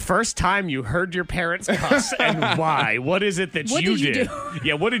 The first time you heard your parents cuss and why? What is it that What you did you did? do?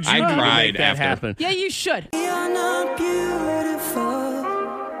 Yeah, what did you I do to cried make that after. happen? Yeah, you should. You're not beautiful.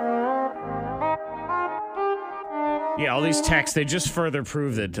 Yeah, all these texts, they just further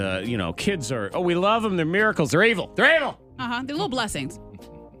prove that, kids are, we love them, they're miracles, they're evil. They're evil. They're little blessings.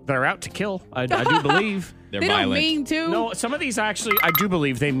 They're out to kill, I do believe. They're They violent. don't mean to. No, some of these actually, I do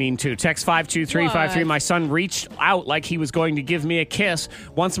believe they mean to. Text 52353. What? My son reached out like he was going to give me a kiss.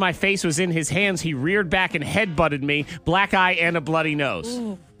 Once my face was in his hands, he reared back and headbutted me, black eye and a bloody nose.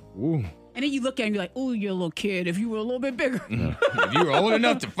 Ooh. And then you look at him and you're like, "Ooh, you're a little kid. If you were a little bit bigger." If you were old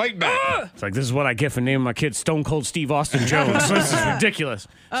enough to fight back. It's like, this is what I get for naming my kid Stone Cold Steve Austin Jones. This is ridiculous.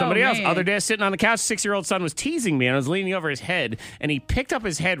 Somebody else, man. other day, sitting on the couch, 6-year-old son was teasing me, and I was leaning over his head, and he picked up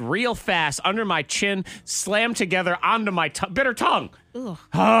his head real fast under my chin, slammed together onto my bitter tongue. Ugh.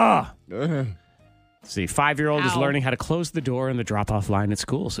 Ah. See, 5-year-old is Ow. learning how to close the door in the drop-off line at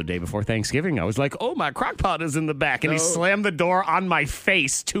school. So day before Thanksgiving, I was like, oh, my crock pot is in the back. And he slammed the door on my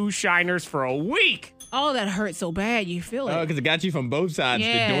face, 2 shiners for a week. all of that hurt so bad. You feel it. Oh, because it got you from both sides,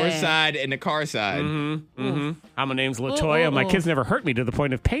 Yeah. the door side and the car side. Hi, my name's Latoya. My kids never hurt me to the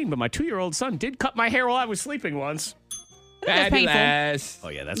point of pain, but my 2-year-old son did cut my hair while I was sleeping once. That's painful. Fabulous. Oh,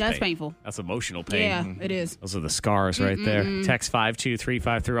 yeah, that's painful. That's emotional pain. Yeah, it is. Those are the scars right there. Text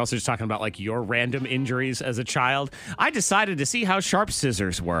 52353. We're also just talking about like your random injuries as a child. I decided to see how sharp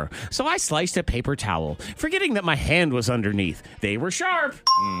scissors were, so I sliced a paper towel, forgetting that my hand was underneath. They were sharp.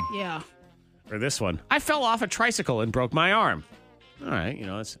 Yeah. Or this one. I fell off a tricycle and broke my arm. All right,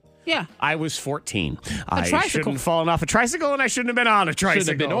 it's... Yeah. I was 14. I tricycle. shouldn't have fallen off a tricycle, and I shouldn't have been on a tricycle.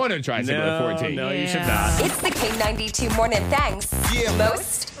 Should have been on a tricycle at 14. No, you should not. It's the K92 Morning Thangs.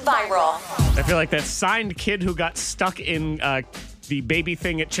 Most viral. I feel like that signed kid who got stuck in the baby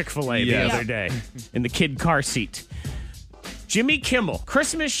thing at Chick-fil-A the other day in the kid car seat. Jimmy Kimmel,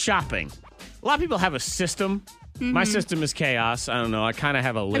 Christmas shopping. A lot of people have a system. My system is chaos. I don't know. I kind of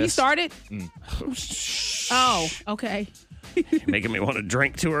have a list. Have you started? Oh, okay. Making me want to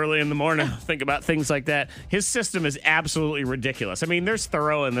drink too early in the morning. Think about things like that. His system is absolutely ridiculous. I mean, there's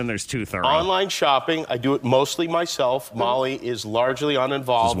thorough and then there's too thorough. Online shopping, I do it mostly myself. Molly is largely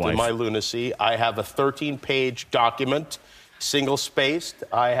uninvolved in my lunacy. I have a 13-page document, single-spaced.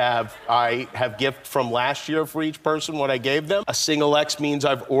 I have gift from last year for each person, what I gave them. A single X means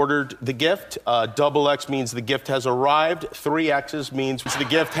I've ordered the gift. Double X means the gift has arrived. 3 X's means the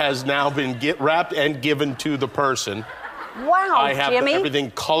gift has now been wrapped and given to the person. Wow, I have Jimmy.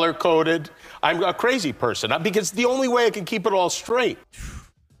 everything color-coded. I'm a crazy person because the only way I can keep it all straight.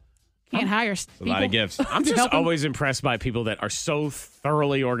 Can't hire A lot of gifts. I'm just always impressed by people that are so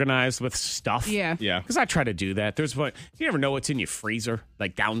thoroughly organized with stuff. Yeah. Because I try to do that. There's one, you never know what's in your freezer,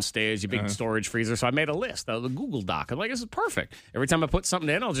 like downstairs, your big storage freezer. So I made a list of the Google Doc. I'm like, this is perfect. Every time I put something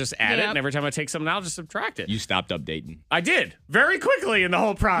in, I'll just add it. And every time I take something out, I'll just subtract it. You stopped updating. I did very quickly in the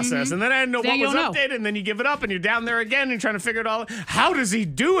whole process. And then I didn't know Then what was you'll know. updated. And then you give it up and you're down there again and you're trying to figure it all out. How does he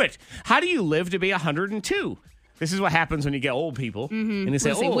do it? How do you live to be 102? This is what happens when you get old people. And they say,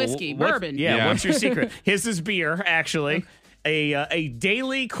 Let's say whiskey, bourbon. What's your secret? His is beer, actually. A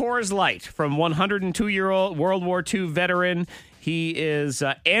daily Coors Light from 102-year-old World War II veteran. He is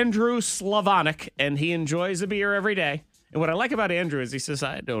Andrew Slavonic, and he enjoys a beer every day. And what I like about Andrew is he says,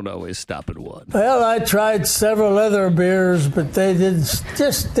 I don't always stop at one. Well, I tried several other beers, but they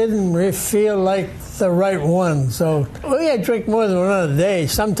just didn't feel like the right one. So we drink more than one a day.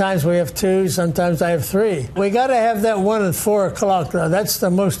 Sometimes we have 2, sometimes I have 3. We got to have that one at 4 o'clock, though. That's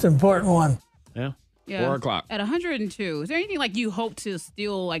the most important one. Yeah. Yeah. 4 o'clock. At 102, is there anything like you hope to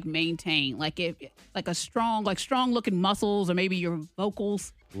still like maintain? Like strong looking muscles, or maybe your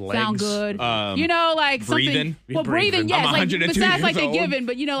vocals sound good. Like breathing. something. Well, breathing, yes. I'm Like 102 besides like years the old. given,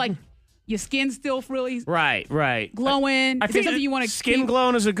 but like your skin's still really Right. glowing. I Is there think something you want to skin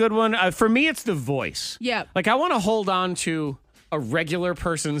glowing is a good one. For me, it's the voice. Yeah. Like I want to hold on to a regular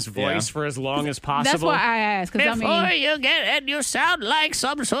person's voice for as long as possible. That's why I asked. Because you get and you sound like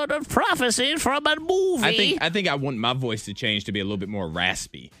some sort of prophecy from a movie. I think I want my voice to change to be a little bit more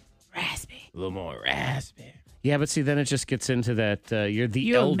raspy. A little more raspy. Yeah, but see, then it just gets into that you're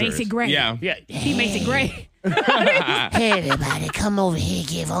You're elders. Macy Gray. Yeah. He Macy Gray. Hey, everybody, come over here,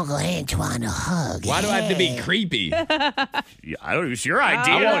 give Uncle Antoine a hug. Why do I have to be creepy? It's your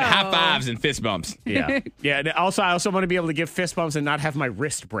idea. I want high fives and fist bumps. Yeah. And I also want to be able to give fist bumps and not have my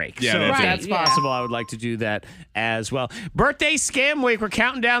wrist break. Yeah, so that's if it. that's possible, I would like to do that as well. Birthday Scam Week. We're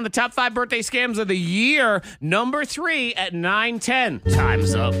counting down the top 5 birthday scams of the year. Number 3 at 9:10.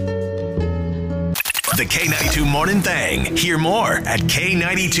 Time's up. The K92 Morning Thang. Hear more at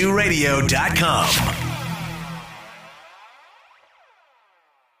K92Radio.com.